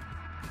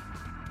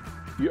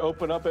 You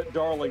open up at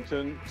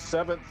Darlington,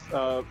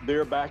 7th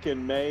there back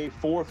in May,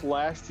 4th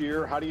last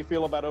year. How do you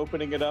feel about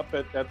opening it up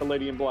at the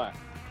Lady in Black?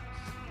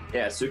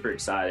 Yeah, super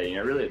excited.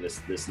 Really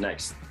this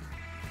next,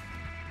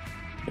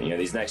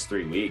 these next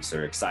 3 weeks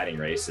are exciting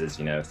races.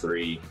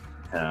 3,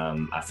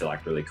 I feel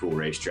like really cool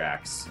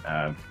racetracks,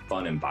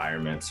 fun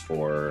environments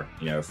for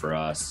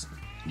us,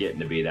 getting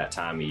to be that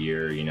time of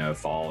year.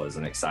 Fall is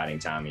an exciting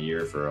time of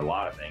year for a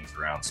lot of things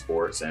around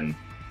sports, and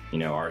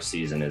our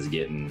season is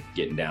getting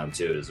down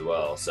to it as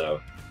well. So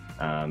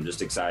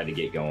just excited to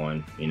get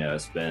going.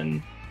 It's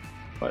been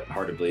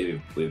hard to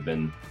believe we've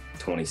been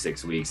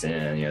 26 weeks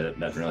in. That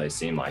doesn't really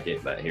seem like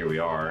it, but here we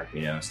are,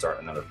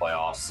 starting another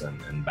playoffs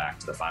and back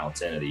to the final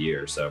 10 of the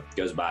year. So it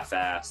goes by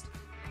fast.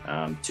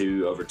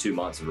 Over 2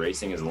 months of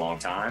racing is a long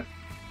time,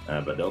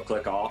 but they'll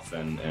click off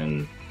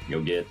and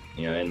you'll get,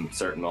 in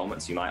certain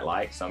moments you might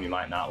like, some you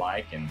might not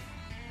like, and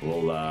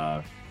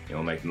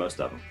we'll make the most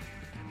of them.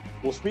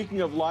 Well, speaking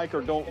of like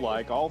or don't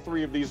like, all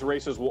 3 of these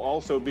races will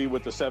also be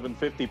with the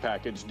 750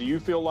 package. Do you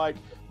feel like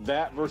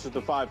that versus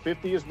the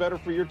 550 is better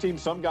for your team?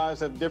 Some guys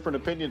have different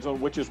opinions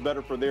on which is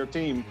better for their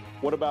team.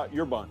 What about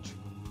your bunch?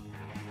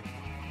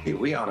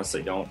 We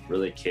honestly don't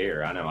really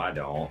care. I know I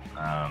don't.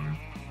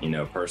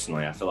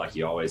 Personally, I feel like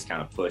you always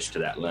kind of push to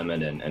that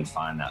limit and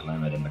find that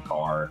limit in the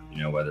car,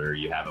 whether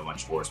you have a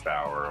bunch of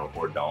horsepower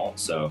or don't.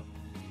 So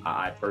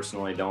I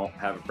personally don't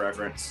have a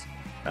preference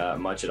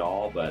much at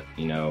all, but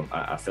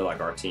I feel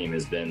like our team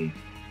has been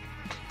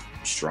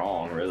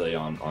strong really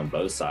on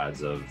both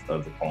sides of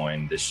the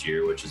coin this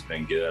year, which has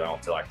been good. I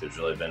don't feel like there's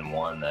really been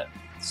one that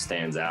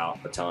stands out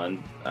a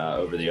ton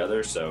over the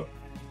other. So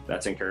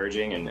that's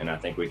encouraging, and I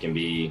think we can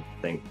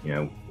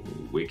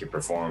we can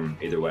perform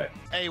either way.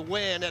 A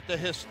win at the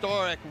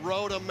historic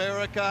Road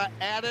America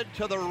added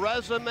to the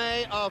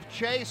resume of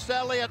Chase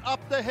Elliott. Up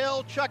the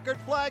hill, checkered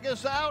flag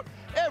is out.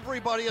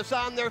 Everybody is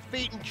on their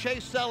feet, and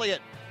Chase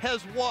Elliott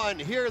has won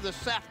here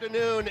this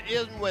afternoon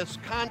in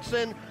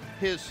Wisconsin.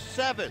 His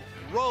 7th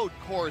road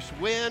course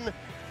win,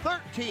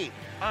 13th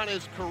on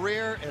his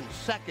career, and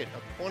 2nd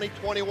of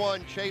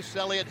 2021. Chase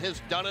Elliott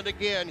has done it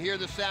again here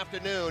this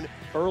afternoon.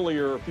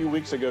 Earlier, a few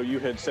weeks ago, you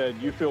had said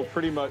you feel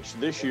pretty much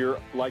this year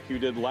like you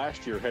did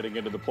last year heading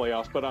into the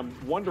playoffs, but I'm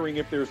wondering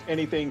if there's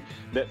anything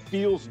that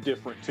feels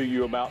different to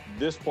you about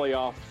this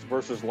playoffs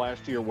versus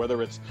last year,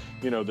 whether it's,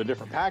 the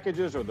different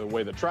packages or the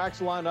way the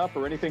tracks line up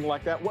or anything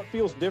like that. What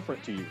feels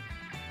different to you?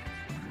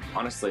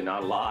 Honestly,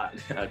 not a lot,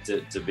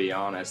 to be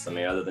honest. I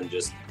mean, other than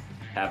just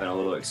having a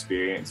little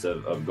experience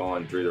of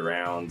going through the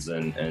rounds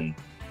and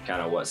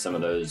kind of what some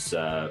of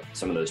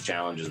those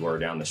challenges were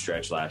down the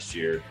stretch last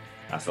year,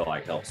 I feel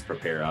like helps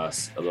prepare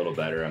us a little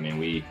better. I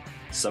mean,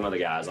 some of the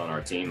guys on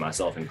our team,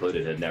 myself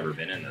included, had never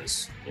been in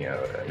those,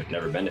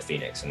 never been to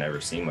Phoenix and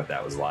never seen what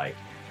that was like.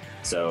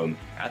 So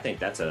I think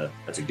that's a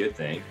good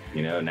thing,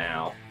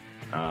 now.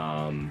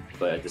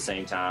 But at the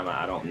same time,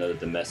 I don't know that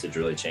the message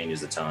really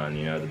changes a ton.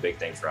 The big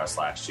thing for us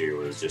last year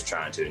was just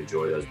trying to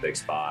enjoy those big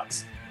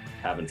spots,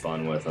 having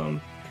fun with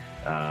them,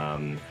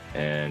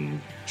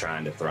 and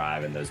trying to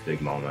thrive in those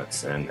big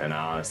moments. And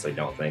I honestly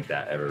don't think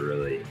that ever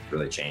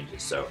really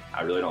changes. So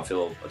I really don't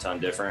feel a ton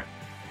different.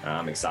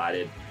 I'm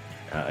excited.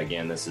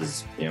 Again, this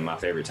is my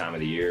favorite time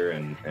of the year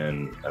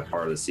and a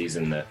part of the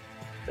season that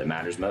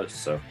matters most.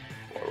 So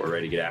we're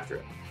ready to get after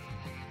it.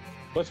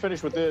 Let's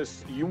finish with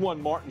this. You won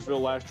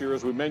Martinsville last year,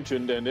 as we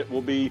mentioned, and it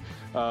will be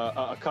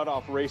a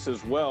cutoff race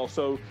as well.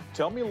 So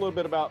tell me a little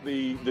bit about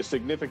the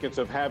significance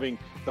of having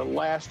the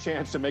last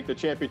chance to make the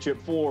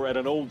championship floor at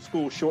an old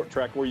school short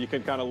track where you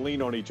can kind of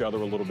lean on each other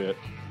a little bit.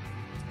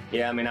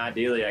 Yeah, I mean,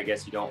 ideally, I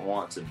guess you don't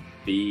want to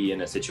be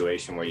in a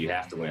situation where you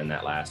have to win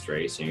that last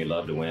race. You'd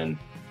love to win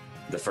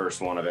the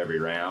first one of every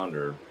round,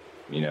 or,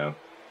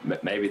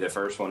 maybe the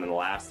first one and the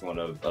last one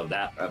of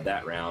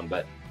that round.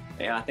 But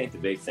yeah, I think the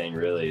big thing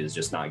really is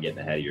just not getting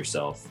ahead of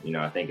yourself.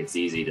 I think it's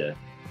easy to,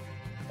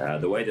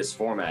 the way this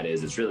format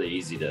is, it's really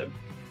easy to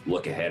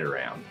look ahead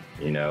around,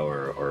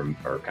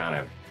 or kind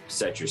of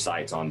set your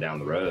sights on down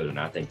the road. And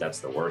I think that's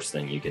the worst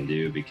thing you can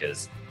do,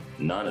 because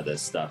none of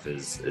this stuff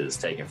is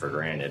taken for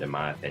granted, in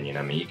my opinion.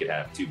 I mean, you could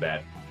have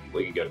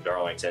we could go to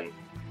Darlington,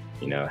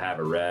 have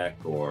a wreck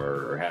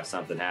or have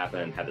something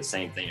happen, have the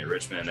same thing in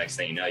Richmond. Next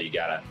thing you know, you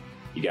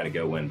gotta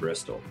go win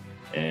Bristol.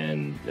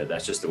 And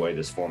that's just the way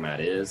this format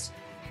is.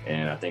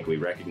 And I think we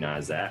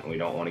recognize that, and we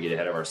don't want to get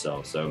ahead of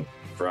ourselves. So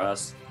for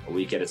us, a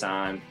week at a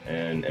time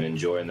and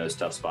enjoying those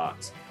tough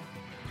spots.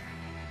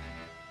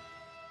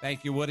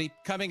 Thank you, Woody.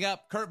 Coming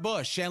up, Kurt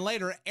Busch, and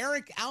later,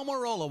 Eric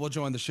Almirola will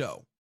join the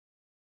show.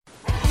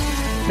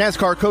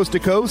 NASCAR Coast to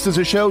Coast is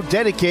a show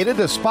dedicated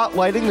to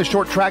spotlighting the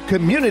short track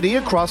community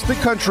across the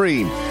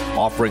country.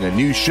 Offering a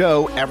new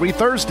show every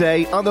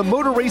Thursday on the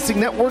Motor Racing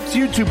Network's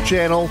YouTube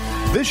channel,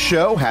 this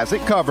show has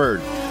it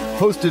covered.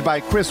 Hosted by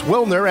Chris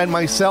Wilner and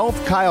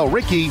myself, Kyle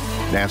Rickey,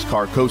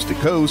 NASCAR Coast to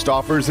Coast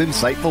offers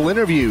insightful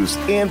interviews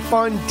and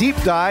fun deep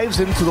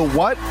dives into the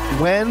what,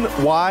 when,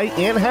 why,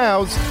 and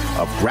hows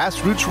of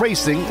grassroots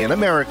racing in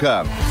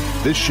America.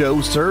 This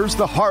show serves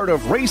the heart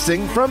of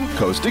racing from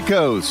coast to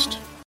coast.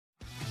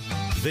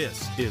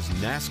 This is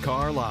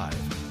NASCAR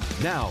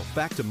Live. Now,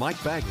 back to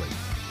Mike Bagley.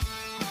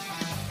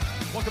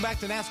 Welcome back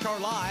to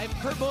NASCAR Live.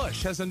 Kurt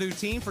Busch has a new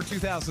team for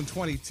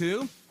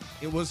 2022.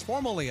 It was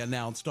formally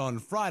announced on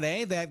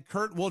Friday that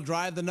Kurt will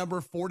drive the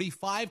number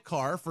 45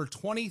 car for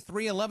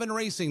 2311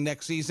 Racing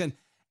next season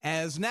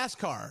as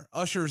NASCAR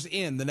ushers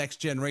in the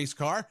next-gen race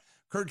car.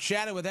 Kurt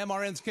chatted with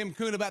MRN's Kim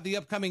Kuhn about the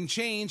upcoming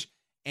change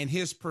and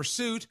his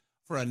pursuit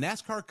for a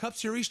NASCAR Cup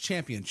Series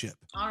championship.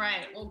 All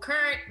right. Well,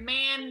 Kurt,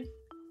 man,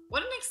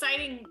 what an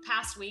exciting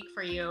past week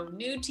for you.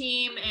 New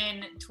team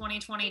in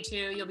 2022.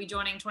 You'll be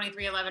joining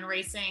 2311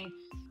 Racing.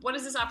 What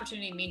does this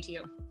opportunity mean to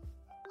you?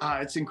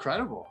 It's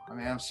incredible. I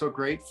mean, I'm so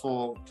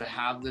grateful to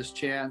have this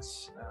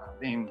chance,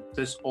 being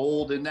this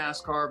old in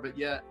NASCAR, but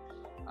yet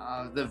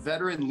the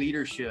veteran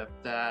leadership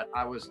that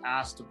I was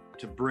asked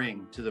to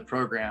bring to the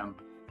program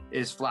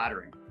is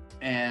flattering.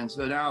 And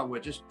so now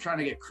we're just trying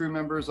to get crew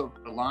members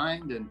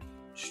aligned and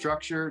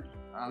structured.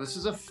 This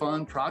is a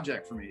fun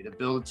project for me to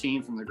build a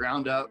team from the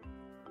ground up,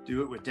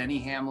 do it with Denny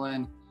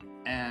Hamlin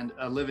and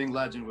a living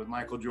legend with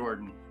Michael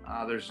Jordan.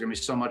 There's going to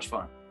be so much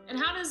fun. And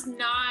how does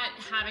not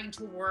having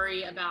to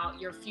worry about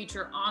your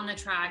future on the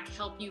track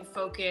help you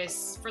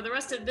focus for the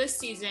rest of this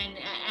season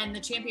and the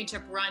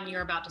championship run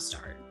you're about to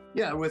start?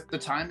 Yeah, with the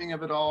timing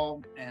of it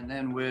all, and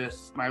then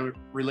with my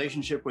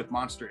relationship with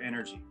Monster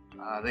Energy.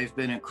 They've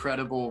been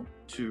incredible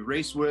to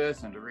race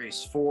with and to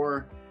race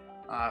for.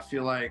 I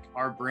feel like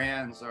our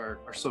brands are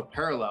so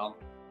parallel.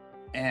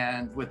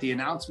 And with the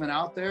announcement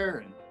out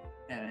there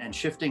and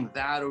shifting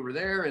that over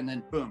there, and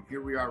then boom,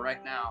 here we are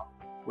right now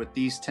with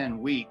these 10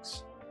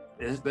 weeks.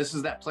 This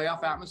is that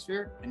playoff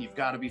atmosphere, and you've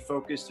got to be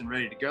focused and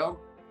ready to go.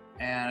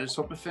 and I just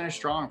hope to finish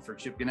strong for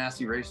Chip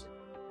Ganassi Racing.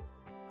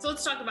 So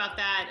let's talk about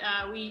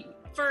that.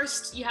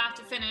 First, you have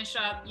to finish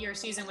up your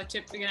season with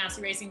Chip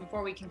Ganassi Racing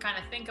before we can kind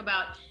of think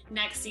about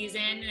next season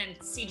and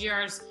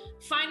CGR's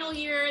final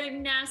year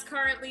in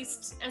NASCAR, at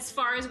least as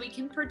far as we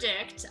can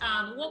predict.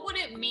 What would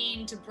it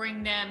mean to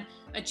bring them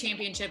a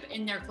championship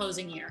in their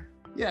closing year?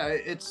 Yeah,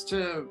 it's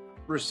to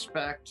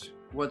respect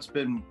what's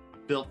been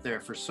built there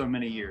for so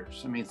many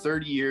years. I mean,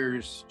 30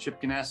 years, Chip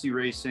Ganassi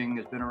Racing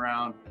has been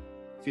around.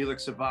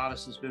 Felix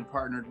Sabates has been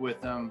partnered with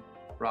them,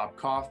 Rob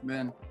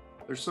Kaufman.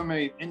 There's so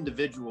many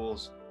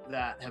individuals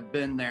that have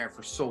been there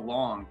for so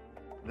long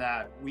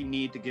that we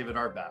need to give it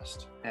our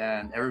best.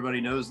 And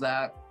everybody knows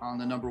that on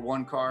the number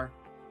 1 car.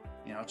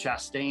 You know,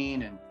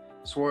 Chastain and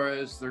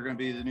Suarez, they're going to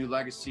be the new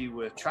legacy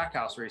with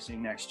Trackhouse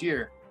Racing next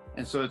year.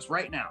 And so it's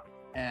right now.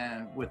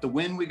 And with the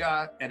win we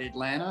got at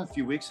Atlanta a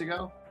few weeks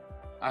ago,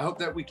 I hope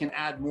that we can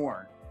add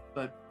more.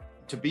 But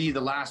to be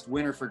the last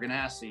winner for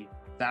Ganassi,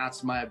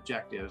 that's my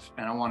objective.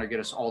 And I want to get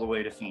us all the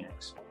way to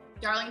Phoenix.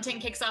 Darlington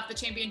kicks off the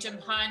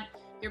championship hunt.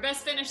 Your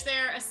best finish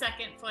there, a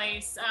 2nd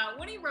place.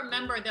 What do you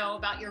remember, though,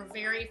 about your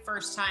very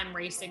first time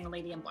racing the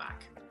Lady in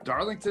Black?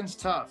 Darlington's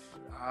tough.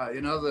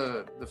 You know,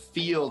 the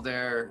feel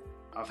there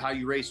of how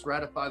you race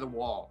right up by the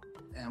wall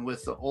and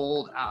with the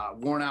old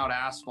worn out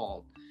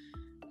asphalt.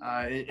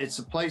 It's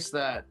a place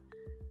that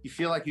you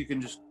feel like you can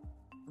just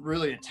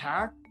really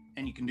attack,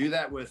 and you can do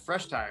that with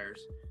fresh tires.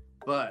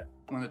 But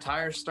when the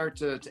tires start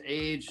to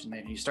age and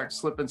then you start to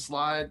slip and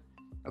slide,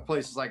 a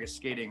place is like a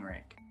skating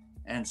rink.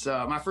 And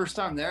so my first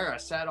time there, I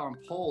sat on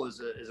pole as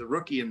a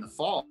rookie in the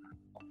fall.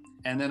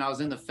 And then I was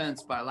in the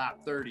fence by lap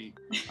 30,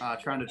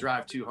 trying to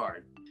drive too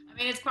hard. I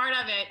mean, it's part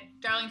of it.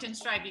 Darlington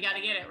Stripe, you got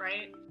to get it,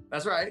 right?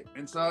 That's right.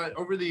 And so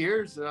over the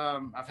years,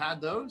 I've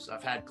had those.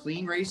 I've had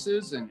clean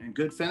races and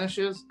good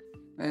finishes.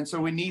 And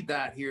so we need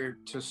that here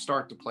to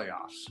start the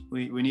playoffs.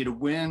 We need a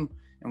win,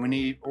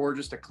 and or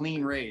just a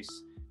clean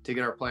race to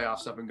get our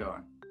playoffs up and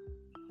going.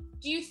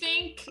 Do you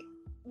think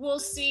we'll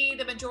see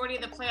the majority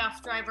of the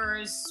playoff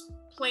drivers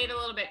played a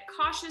little bit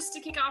cautious to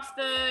kick off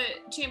the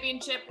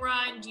championship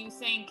run? Do you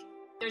think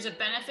there's a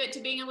benefit to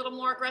being a little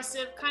more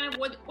aggressive? Kind of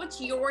what's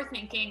your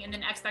thinking and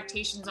then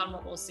expectations on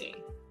what we'll see?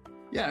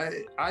 Yeah,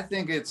 I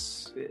think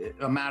it's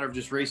a matter of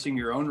just racing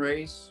your own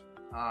race.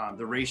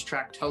 The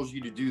racetrack tells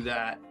you to do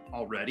that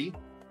already.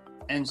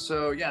 And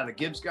so, yeah, the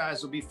Gibbs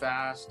guys will be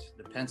fast.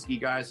 The Penske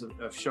guys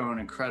have shown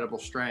incredible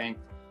strength.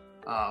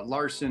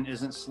 Larson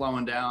isn't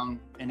slowing down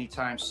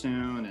anytime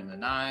soon. And the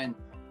 9,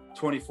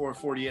 24,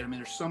 48, I mean,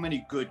 there's so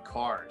many good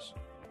cars.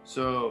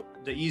 So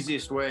the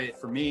easiest way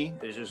for me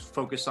is just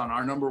focus on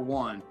our number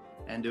 1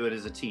 and do it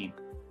as a team.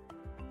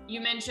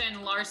 You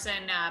mentioned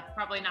Larson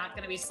probably not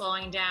going to be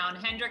slowing down.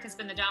 Hendrick has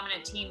been the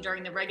dominant team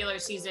during the regular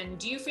season.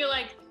 Do you feel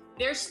like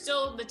they're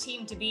still the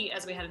team to beat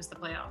as we head into the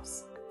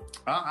playoffs?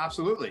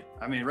 Absolutely.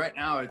 I mean, right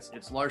now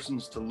it's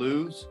Larson's to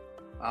lose.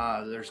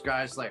 There's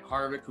guys like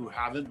Harvick who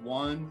haven't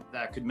won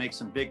that could make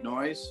some big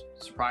noise,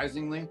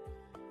 surprisingly.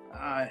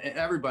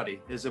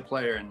 Everybody is a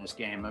player in this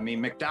game. I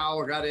mean,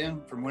 McDowell got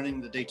in from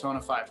winning the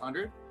Daytona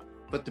 500,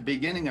 but the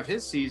beginning of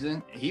his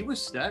season, he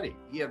was steady.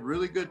 He had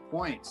really good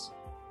points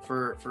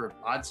for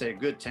I'd say a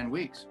good 10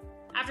 weeks.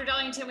 After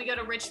Darlington, we go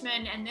to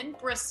Richmond and then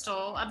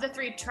Bristol. Of the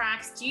 3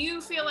 tracks, do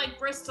you feel like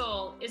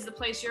Bristol is the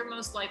place you're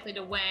most likely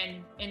to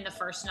win in the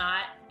first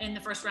round,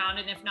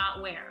 and if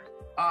not, where?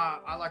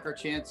 I like our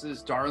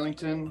chances.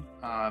 Darlington,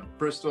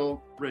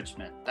 Bristol,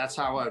 Richmond. That's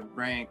how I'd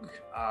rank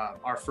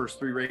our first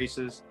 3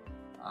 races.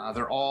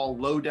 They're all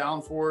low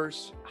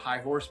downforce, high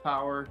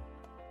horsepower.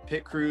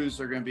 Pit crews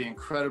are going to be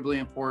incredibly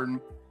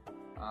important.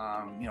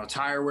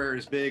 Tire wear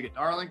is big at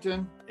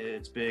Darlington.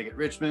 It's big at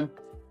Richmond,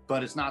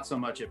 but it's not so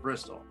much at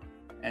Bristol.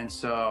 And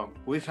so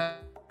we've had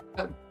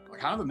kind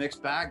of a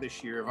mixed bag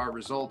this year of our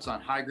results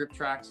on high grip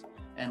tracks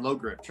and low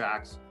grip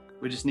tracks.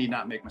 We just need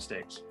not make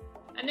mistakes.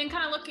 And then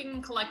kind of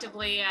looking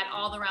collectively at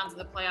all the rounds of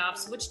the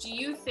playoffs, which do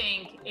you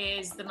think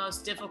is the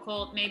most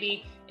difficult,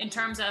 maybe in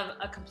terms of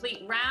a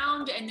complete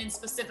round and then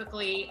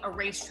specifically a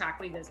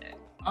racetrack we visit?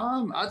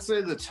 I'd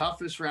say the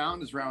toughest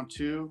round is round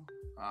 2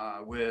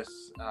 with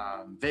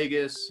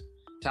Vegas,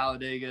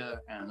 Talladega,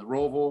 and the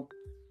Roval.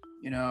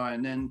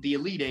 And then the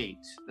Elite 8,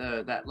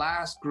 that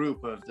last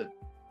group of the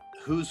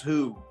who's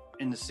who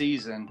in the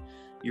season,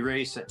 you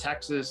race at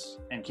Texas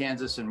and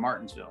Kansas and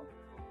Martinsville.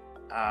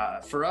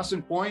 For us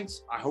in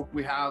points, I hope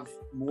we have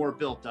more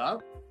built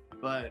up,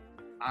 but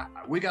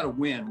we got to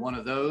win one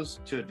of those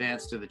to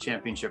advance to the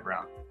championship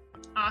round.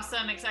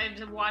 Awesome. Excited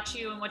to watch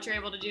you and what you're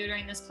able to do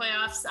during this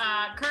playoffs.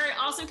 Kurt,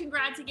 also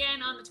congrats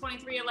again on the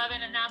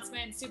 23-11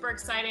 announcement. Super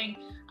exciting.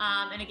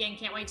 And again,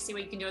 can't wait to see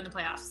what you can do in the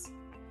playoffs.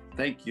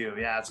 Thank you.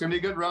 Yeah, it's going to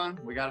be a good run.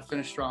 We got to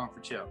finish strong for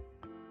Chip.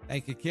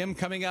 Thank you, Kim.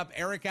 Coming up,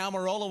 Eric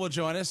Almirola will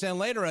join us, and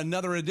later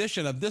another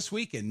edition of This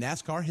Week in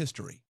NASCAR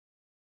History.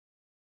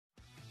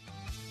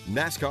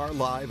 NASCAR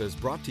Live is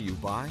brought to you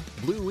by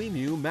Blue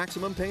Emu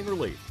Maximum Pain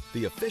Relief,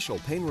 the official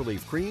pain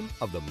relief cream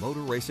of the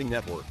Motor Racing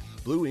Network.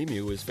 Blue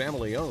Emu is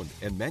family owned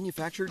and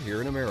manufactured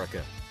here in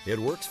America. It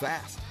works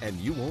fast and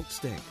you won't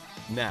stink.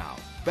 Now,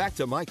 back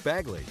to Mike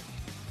Bagley.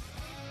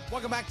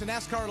 Welcome back to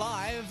NASCAR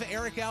Live.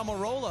 Eric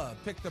Almirola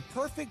picked the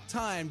perfect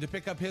time to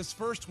pick up his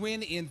first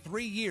win in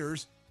 3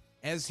 years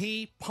as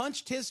he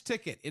punched his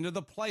ticket into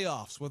the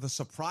playoffs with a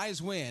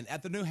surprise win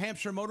at the New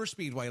Hampshire Motor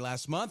Speedway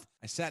last month.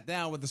 I sat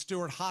down with the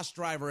Stewart-Haas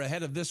driver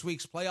ahead of this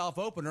week's playoff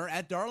opener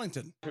at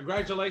Darlington.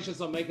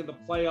 Congratulations on making the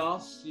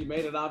playoffs. You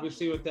made it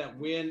obviously with that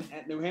win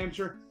at New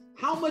Hampshire.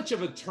 How much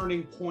of a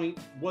turning point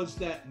was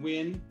that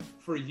win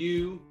for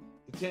you,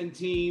 the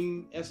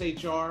 10-team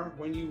SHR,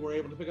 when you were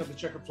able to pick up the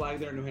checkered flag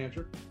there in New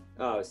Hampshire?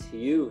 Oh, it was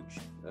huge.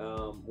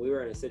 We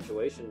were in a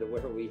situation to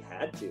where we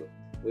had to.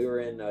 We were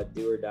in a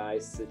do or die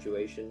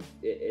situation.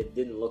 It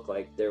didn't look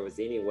like there was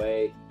any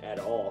way at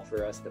all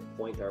for us to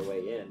point our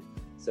way in.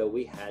 So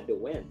we had to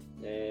win.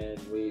 And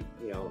we,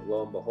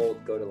 lo and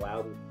behold, go to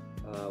Loudon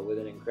with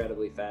an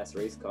incredibly fast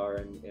race car,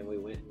 and we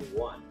went and we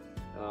won.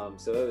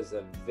 So it was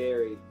a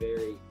very,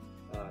 very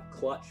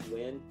clutch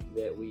win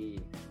that we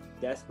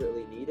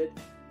desperately needed.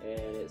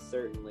 And it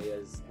certainly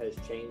has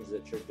changed the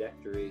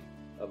trajectory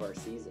of our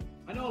season.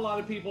 I know a lot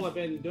of people have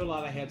been doing a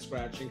lot of head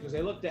scratching because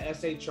they looked at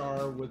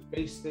SHR with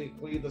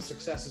basically the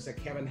successes that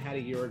Kevin had a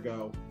year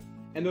ago,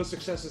 and those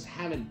successes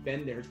haven't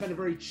been there. It's been a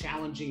very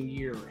challenging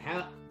year.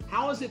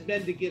 How has it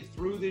been to get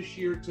through this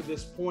year to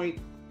this point?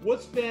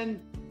 What's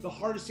been the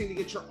hardest thing to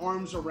get your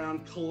arms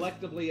around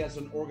collectively as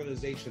an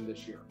organization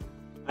this year?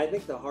 I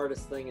think the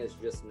hardest thing is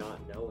just not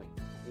knowing.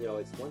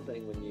 It's one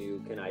thing when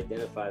you can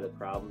identify the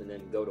problem and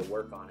then go to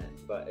work on it,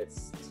 but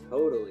it's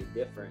totally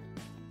different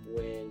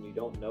when you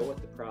don't know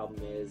what the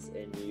problem is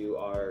and you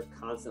are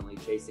constantly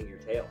chasing your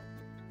tail.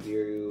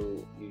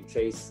 You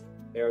chase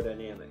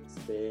aerodynamics,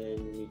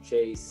 then you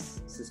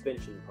chase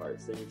suspension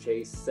parts, then you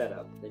chase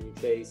setup, then you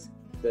chase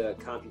the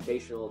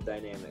computational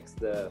dynamics,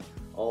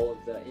 all of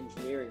the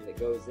engineering that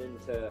goes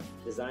into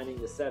designing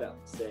the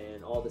setups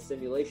and all the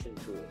simulation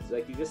tools.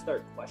 Like, you just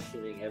start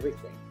questioning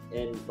everything.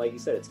 And like you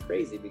said, it's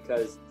crazy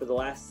because for the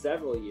last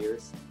several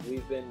years,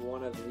 we've been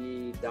one of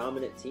the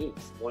dominant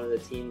teams, one of the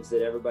teams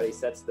that everybody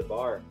sets the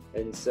bar.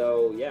 And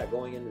so,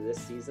 going into this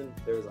season,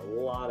 there was a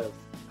lot of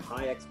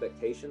high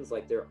expectations,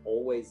 like there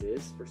always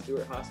is for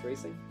Stewart-Haas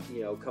Racing.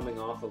 Coming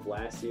off of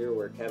last year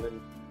where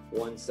Kevin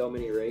won so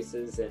many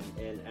races,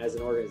 and as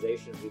an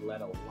organization, we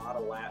led a lot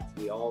of laps.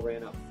 We all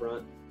ran up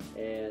front,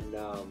 and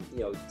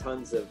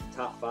tons of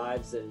top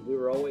fives, and we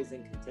were always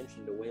in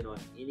contention to win on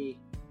any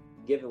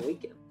given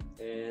weekend.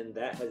 And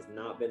that has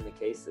not been the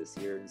case this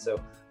year. And so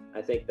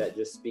I think that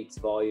just speaks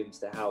volumes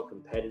to how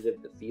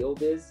competitive the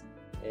field is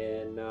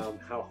and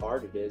how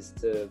hard it is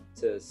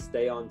to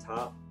stay on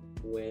top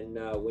when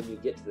you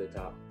get to the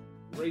top.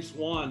 Race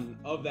 1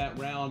 of that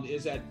round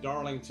is at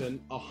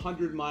Darlington,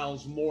 100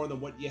 miles more than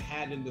what you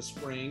had in the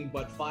spring,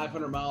 but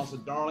 500 miles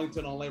at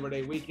Darlington on Labor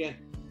Day weekend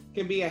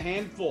can be a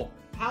handful.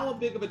 How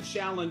big of a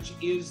challenge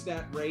is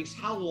that race?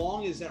 How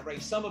long is that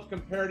race? Some have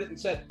compared it and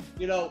said,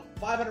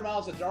 500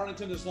 miles at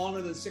Darlington is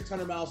longer than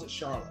 600 miles at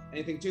Charlotte.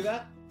 Anything to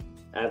that?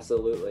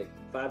 Absolutely.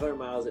 500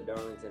 miles at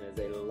Darlington is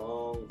a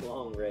long,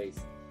 long race.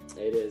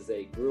 It is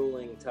a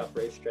grueling, tough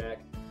racetrack.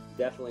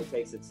 Definitely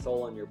takes its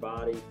toll on your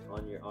body,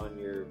 on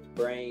your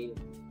brain.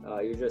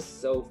 You're just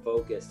so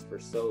focused for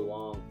so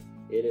long.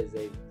 It is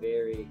a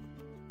very,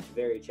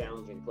 very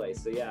challenging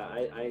place. So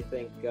I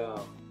think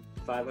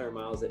 500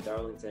 miles at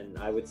Darlington,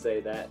 I would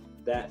say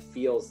that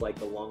feels like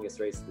the longest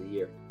race of the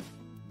year.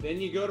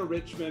 Then you go to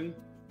Richmond.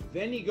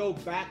 Then you go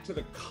back to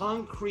the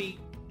concrete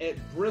at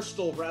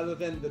Bristol rather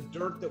than the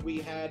dirt that we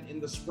had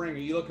in the spring. Are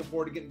you looking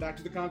forward to getting back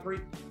to the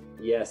concrete?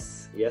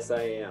 Yes,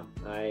 I am.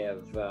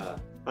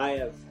 I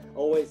have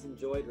always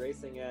enjoyed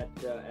racing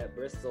at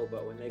Bristol,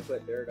 but when they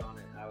put dirt on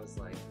it, I was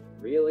like,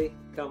 really?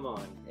 Come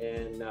on.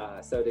 And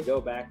so to go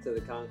back to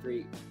the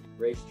concrete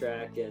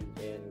racetrack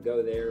and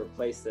go there, a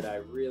place that I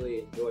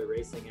really enjoy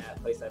racing at, a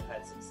place I've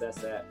had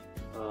success at,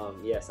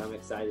 yes, I'm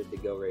excited to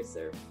go race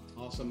there.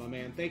 Awesome, my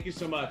man. Thank you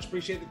so much.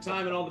 Appreciate the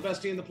time and all the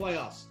best to you in the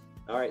playoffs.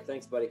 All right,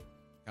 thanks, buddy.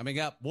 Coming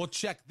up, we'll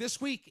check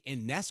this week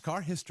in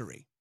NASCAR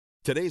history.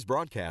 Today's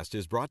broadcast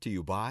is brought to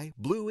you by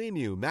Blue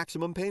Emu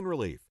Maximum Pain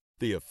Relief,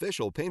 the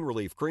official pain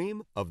relief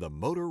cream of the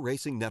Motor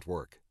Racing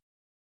Network.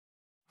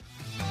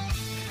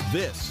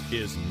 This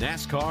is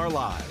NASCAR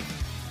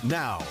Live.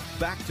 Now,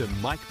 back to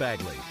Mike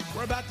Bagley.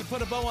 We're about to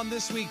put a bow on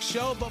this week's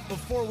show, but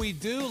before we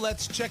do,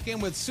 let's check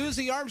in with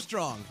Susie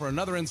Armstrong for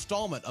another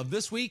installment of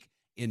This Week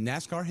in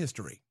NASCAR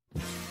History.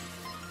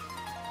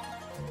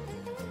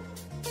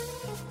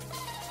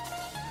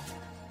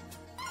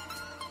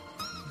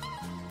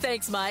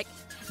 Thanks, Mike.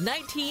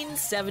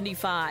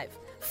 1975.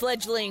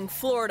 Fledgling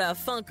Florida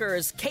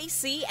funkers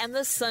KC and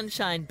the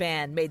Sunshine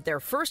Band made their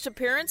first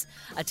appearance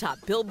atop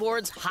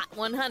Billboard's Hot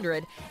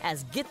 100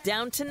 as Get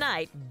Down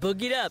Tonight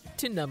boogied up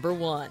to number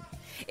 1.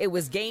 It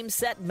was game,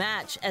 set,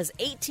 match as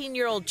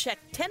 18-year-old Czech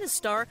tennis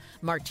star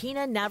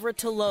Martina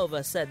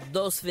Navratilova said do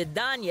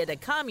svidaniya to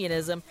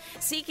communism,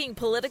 seeking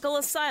political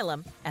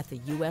asylum at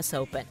the U.S.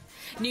 Open.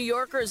 New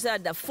Yorkers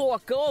had to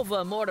fork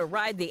over more to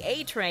ride the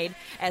A train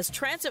as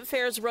transit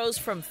fares rose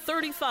from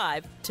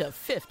 35 to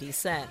 50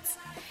 cents.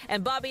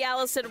 And Bobby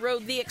Allison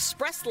rode the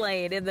express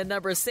lane in the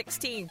number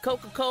 16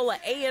 Coca-Cola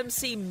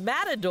AMC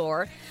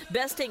Matador,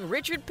 besting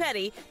Richard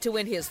Petty to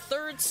win his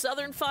third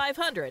Southern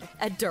 500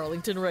 at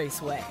Darlington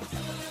Raceway.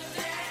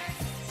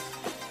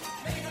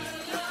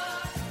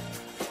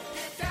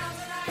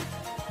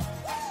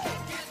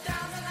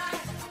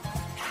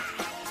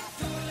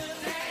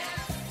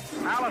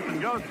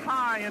 Allison goes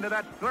high into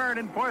that third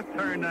and fourth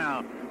turn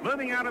now.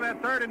 Moving out of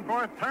that third and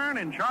fourth turn,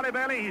 and Charlie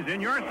Bailey, he's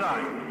in your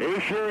side. He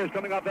sure is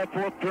coming off that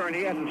fourth turn.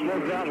 He hasn't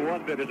slowed down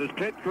one bit as his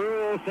pit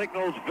crew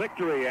signals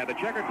victory, and the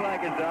checkered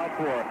flag is down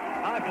for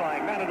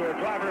high-flying Matador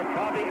driver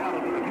Bobby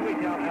Allison of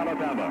Hueytown,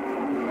 Alabama.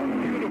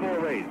 A beautiful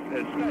race,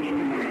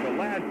 especially the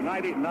last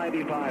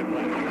 90-95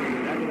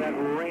 laps. After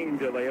that rain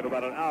delay of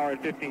about an hour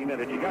and 15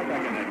 minutes, he got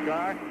back in that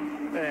car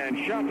and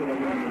shot to the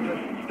left and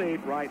just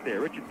stayed right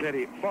there. Richard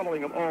Petty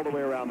following him all the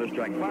way around this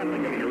track, finally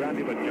getting around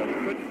him, but just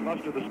couldn't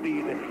muster the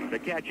speed to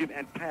catch him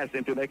and pass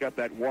him to make up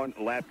that one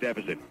lap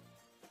deficit.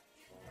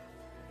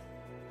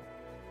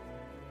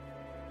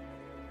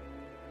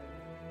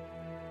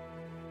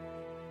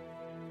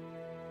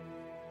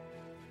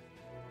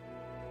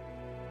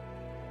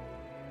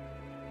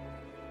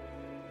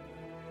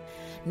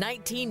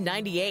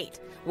 $1998.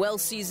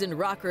 Well-seasoned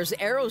rockers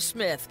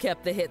Aerosmith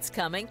kept the hits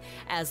coming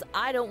as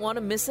I Don't Want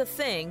to Miss a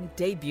Thing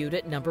debuted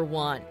at number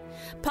 1.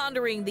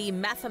 Pondering the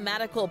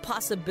mathematical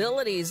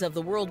possibilities of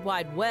the World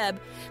Wide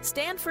Web,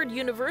 Stanford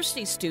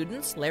University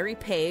students Larry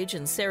Page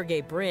and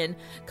Sergey Brin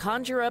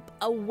conjure up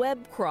a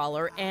web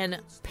crawler and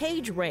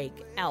PageRank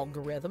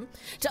algorithm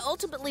to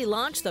ultimately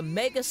launch the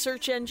mega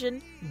search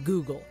engine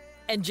Google.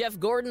 And Jeff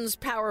Gordon's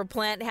power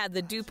plant had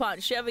the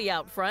DuPont Chevy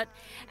out front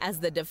as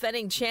the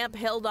defending champ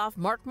held off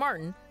Mark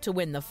Martin to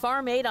win the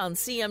Farm 8 on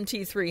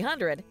CMT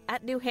 300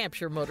 at New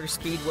Hampshire Motor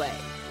Speedway.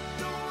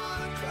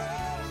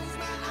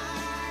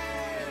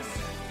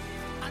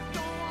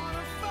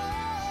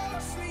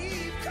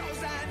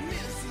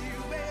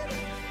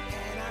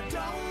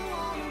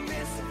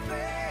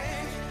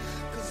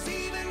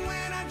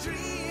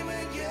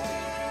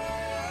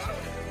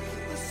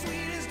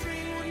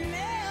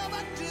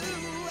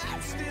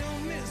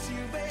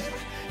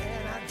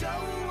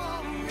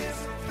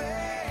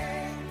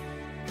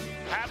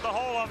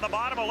 On the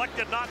bottom,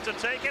 elected not to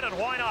take it, and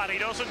why not? He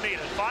doesn't need it.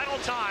 Final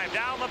time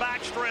down the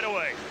back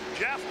straightaway.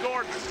 Jeff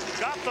Gordon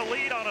got the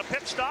lead on a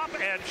pit stop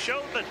and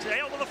showed the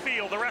tail of the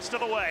field the rest of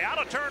the way. Out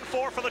of turn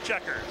 4 for the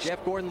checkers.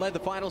 Jeff Gordon led the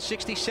final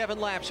 67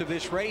 laps of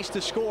this race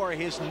to score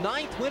his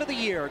 9th win of the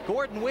year.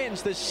 Gordon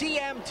wins the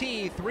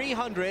CMT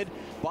 300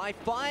 by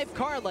 5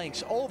 car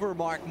lengths over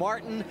Mark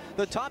Martin.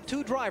 The top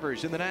 2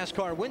 drivers in the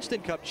NASCAR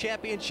Winston Cup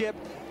Championship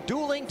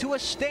dueling to a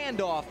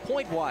standoff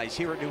point-wise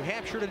here at New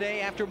Hampshire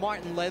today after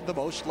Martin led the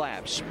most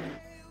laps.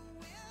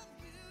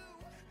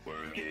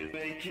 Work it,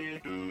 make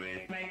it, do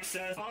it, makes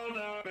us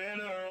harder,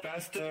 better,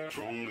 faster,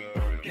 stronger.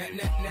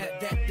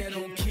 That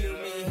don't kill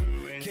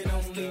me, can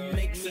only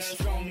make me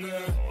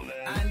stronger.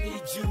 I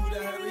need you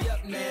to hurry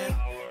up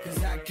now,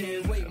 cause I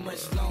can't wait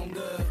much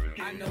longer.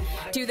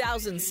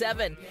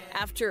 2007,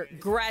 after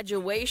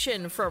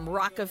graduation from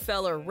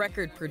Rockefeller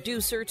record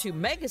producer to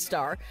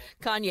megastar,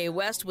 Kanye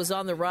West was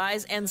on the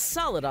rise and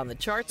solid on the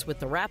charts with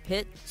the rap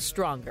hit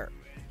Stronger.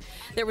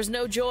 There was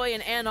no joy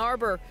in Ann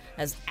Arbor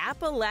as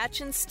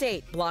Appalachian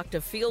State blocked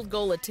a field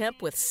goal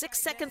attempt with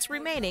 6 seconds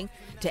remaining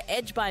to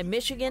edge by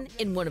Michigan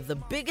in one of the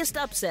biggest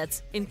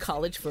upsets in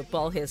college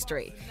football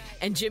history.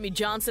 And Jimmy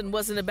Johnson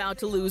wasn't about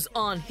to lose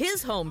on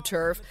his home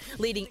turf,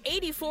 leading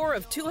 84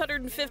 of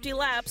 250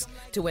 laps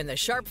to win the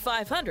Sharp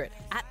 500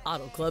 at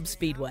Auto Club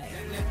Speedway.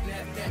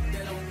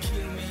 That don't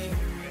kill me,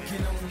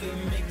 can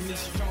only make me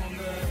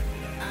stronger.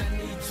 I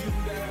need you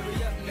to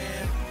hurry up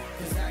now,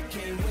 cause I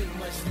can't wait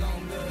much longer.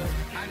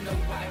 I know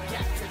I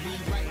got to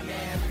be right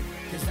now,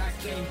 cause I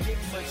can't get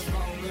much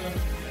longer.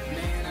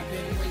 Man, I've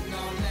been waiting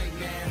all night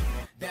now.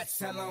 That's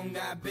how long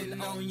I've been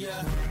on ya.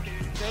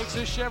 Takes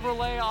his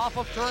Chevrolet off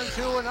of turn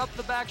 2 and up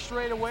the back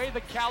straightaway.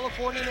 The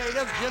California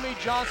native, Jimmy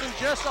Johnson,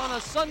 just on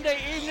a Sunday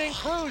evening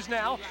cruise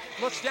now.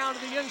 Looks down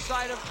to the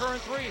inside of turn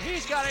 3.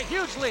 He's got a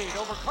huge lead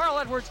over Carl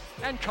Edwards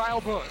and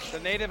Kyle Busch. The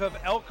native of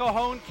El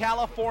Cajon,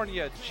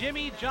 California,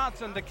 Jimmy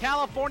Johnson, the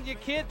California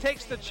kid,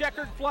 takes the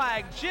checkered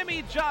flag.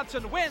 Jimmy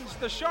Johnson wins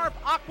the Sharp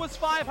Aquas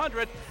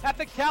 500 at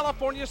the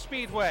California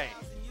Speedway.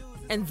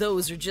 And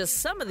those are just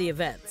some of the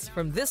events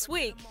from this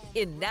week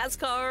in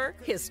NASCAR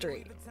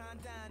history.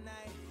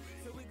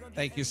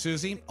 Thank you,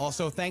 Susie.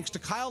 Also, thanks to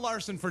Kyle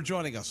Larson for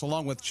joining us,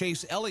 along with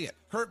Chase Elliott,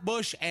 Kurt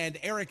Busch, and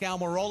Eric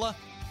Almirola.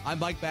 I'm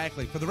Mike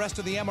Backley. For the rest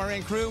of the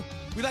MRN crew,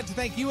 we'd like to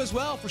thank you as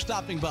well for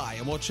stopping by,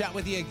 and we'll chat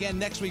with you again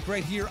next week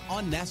right here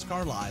on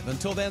NASCAR Live.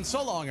 Until then,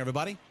 so long,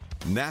 everybody.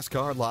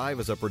 NASCAR Live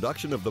is a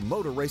production of the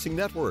Motor Racing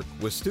Network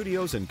with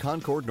studios in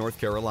Concord, North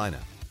Carolina,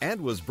 and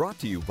was brought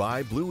to you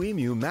by Blue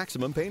Emu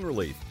Maximum Pain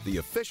Relief, the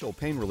official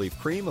pain relief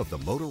cream of the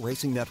Motor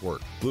Racing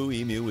Network. Blue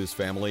Emu is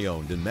family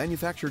owned and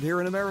manufactured here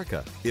in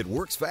America. It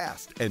works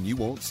fast and you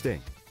won't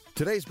stink.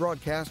 Today's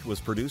broadcast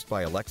was produced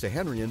by Alexa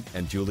Henrian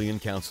and Julian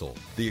Council.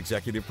 The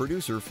executive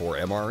producer for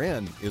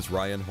MRN is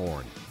Ryan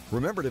Horn.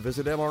 Remember to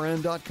visit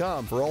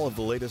MRN.com for all of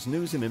the latest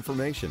news and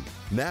information.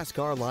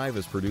 NASCAR Live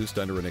is produced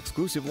under an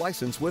exclusive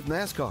license with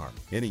NASCAR.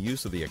 Any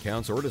use of the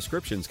accounts or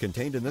descriptions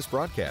contained in this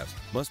broadcast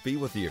must be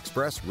with the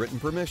express written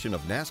permission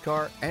of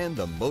NASCAR and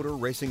the Motor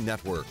Racing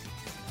Network.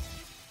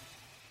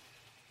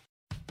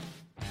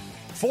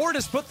 Ford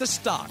has put the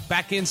stock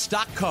back in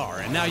Stock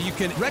Car, and now you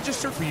can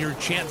register for your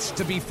chance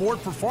to be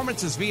Ford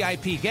Performance's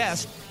VIP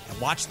guest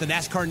and watch the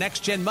NASCAR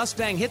Next Gen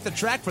Mustang hit the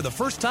track for the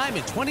first time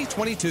in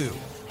 2022.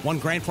 One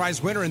grand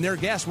prize winner and their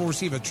guest will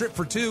receive a trip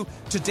for two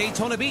to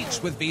Daytona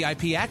Beach with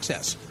VIP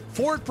access,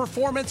 Ford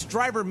Performance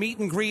driver meet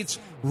and greets,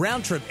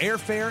 round-trip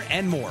airfare,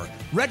 and more.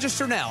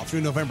 Register now through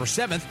November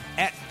 7th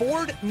at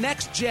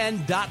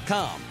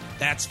FordNextGen.com.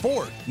 That's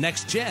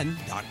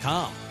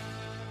FordNextGen.com.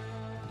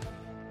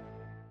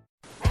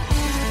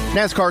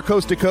 NASCAR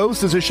Coast to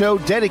Coast is a show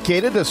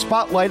dedicated to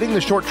spotlighting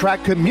the short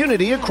track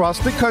community across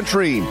the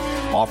country.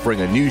 Offering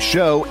a new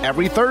show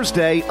every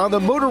Thursday on the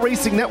Motor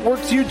Racing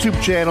Network's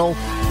YouTube channel,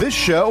 this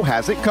show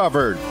has it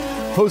covered.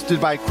 Hosted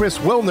by Chris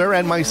Wilner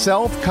and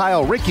myself,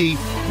 Kyle Rickey,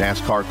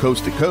 NASCAR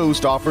Coast to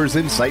Coast offers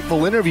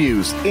insightful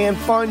interviews and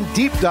fun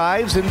deep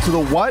dives into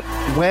the what,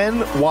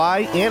 when, why,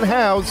 and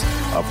hows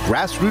of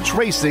grassroots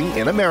racing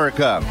in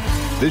America.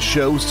 This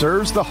show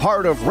serves the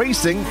heart of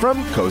racing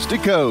from coast to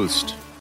coast.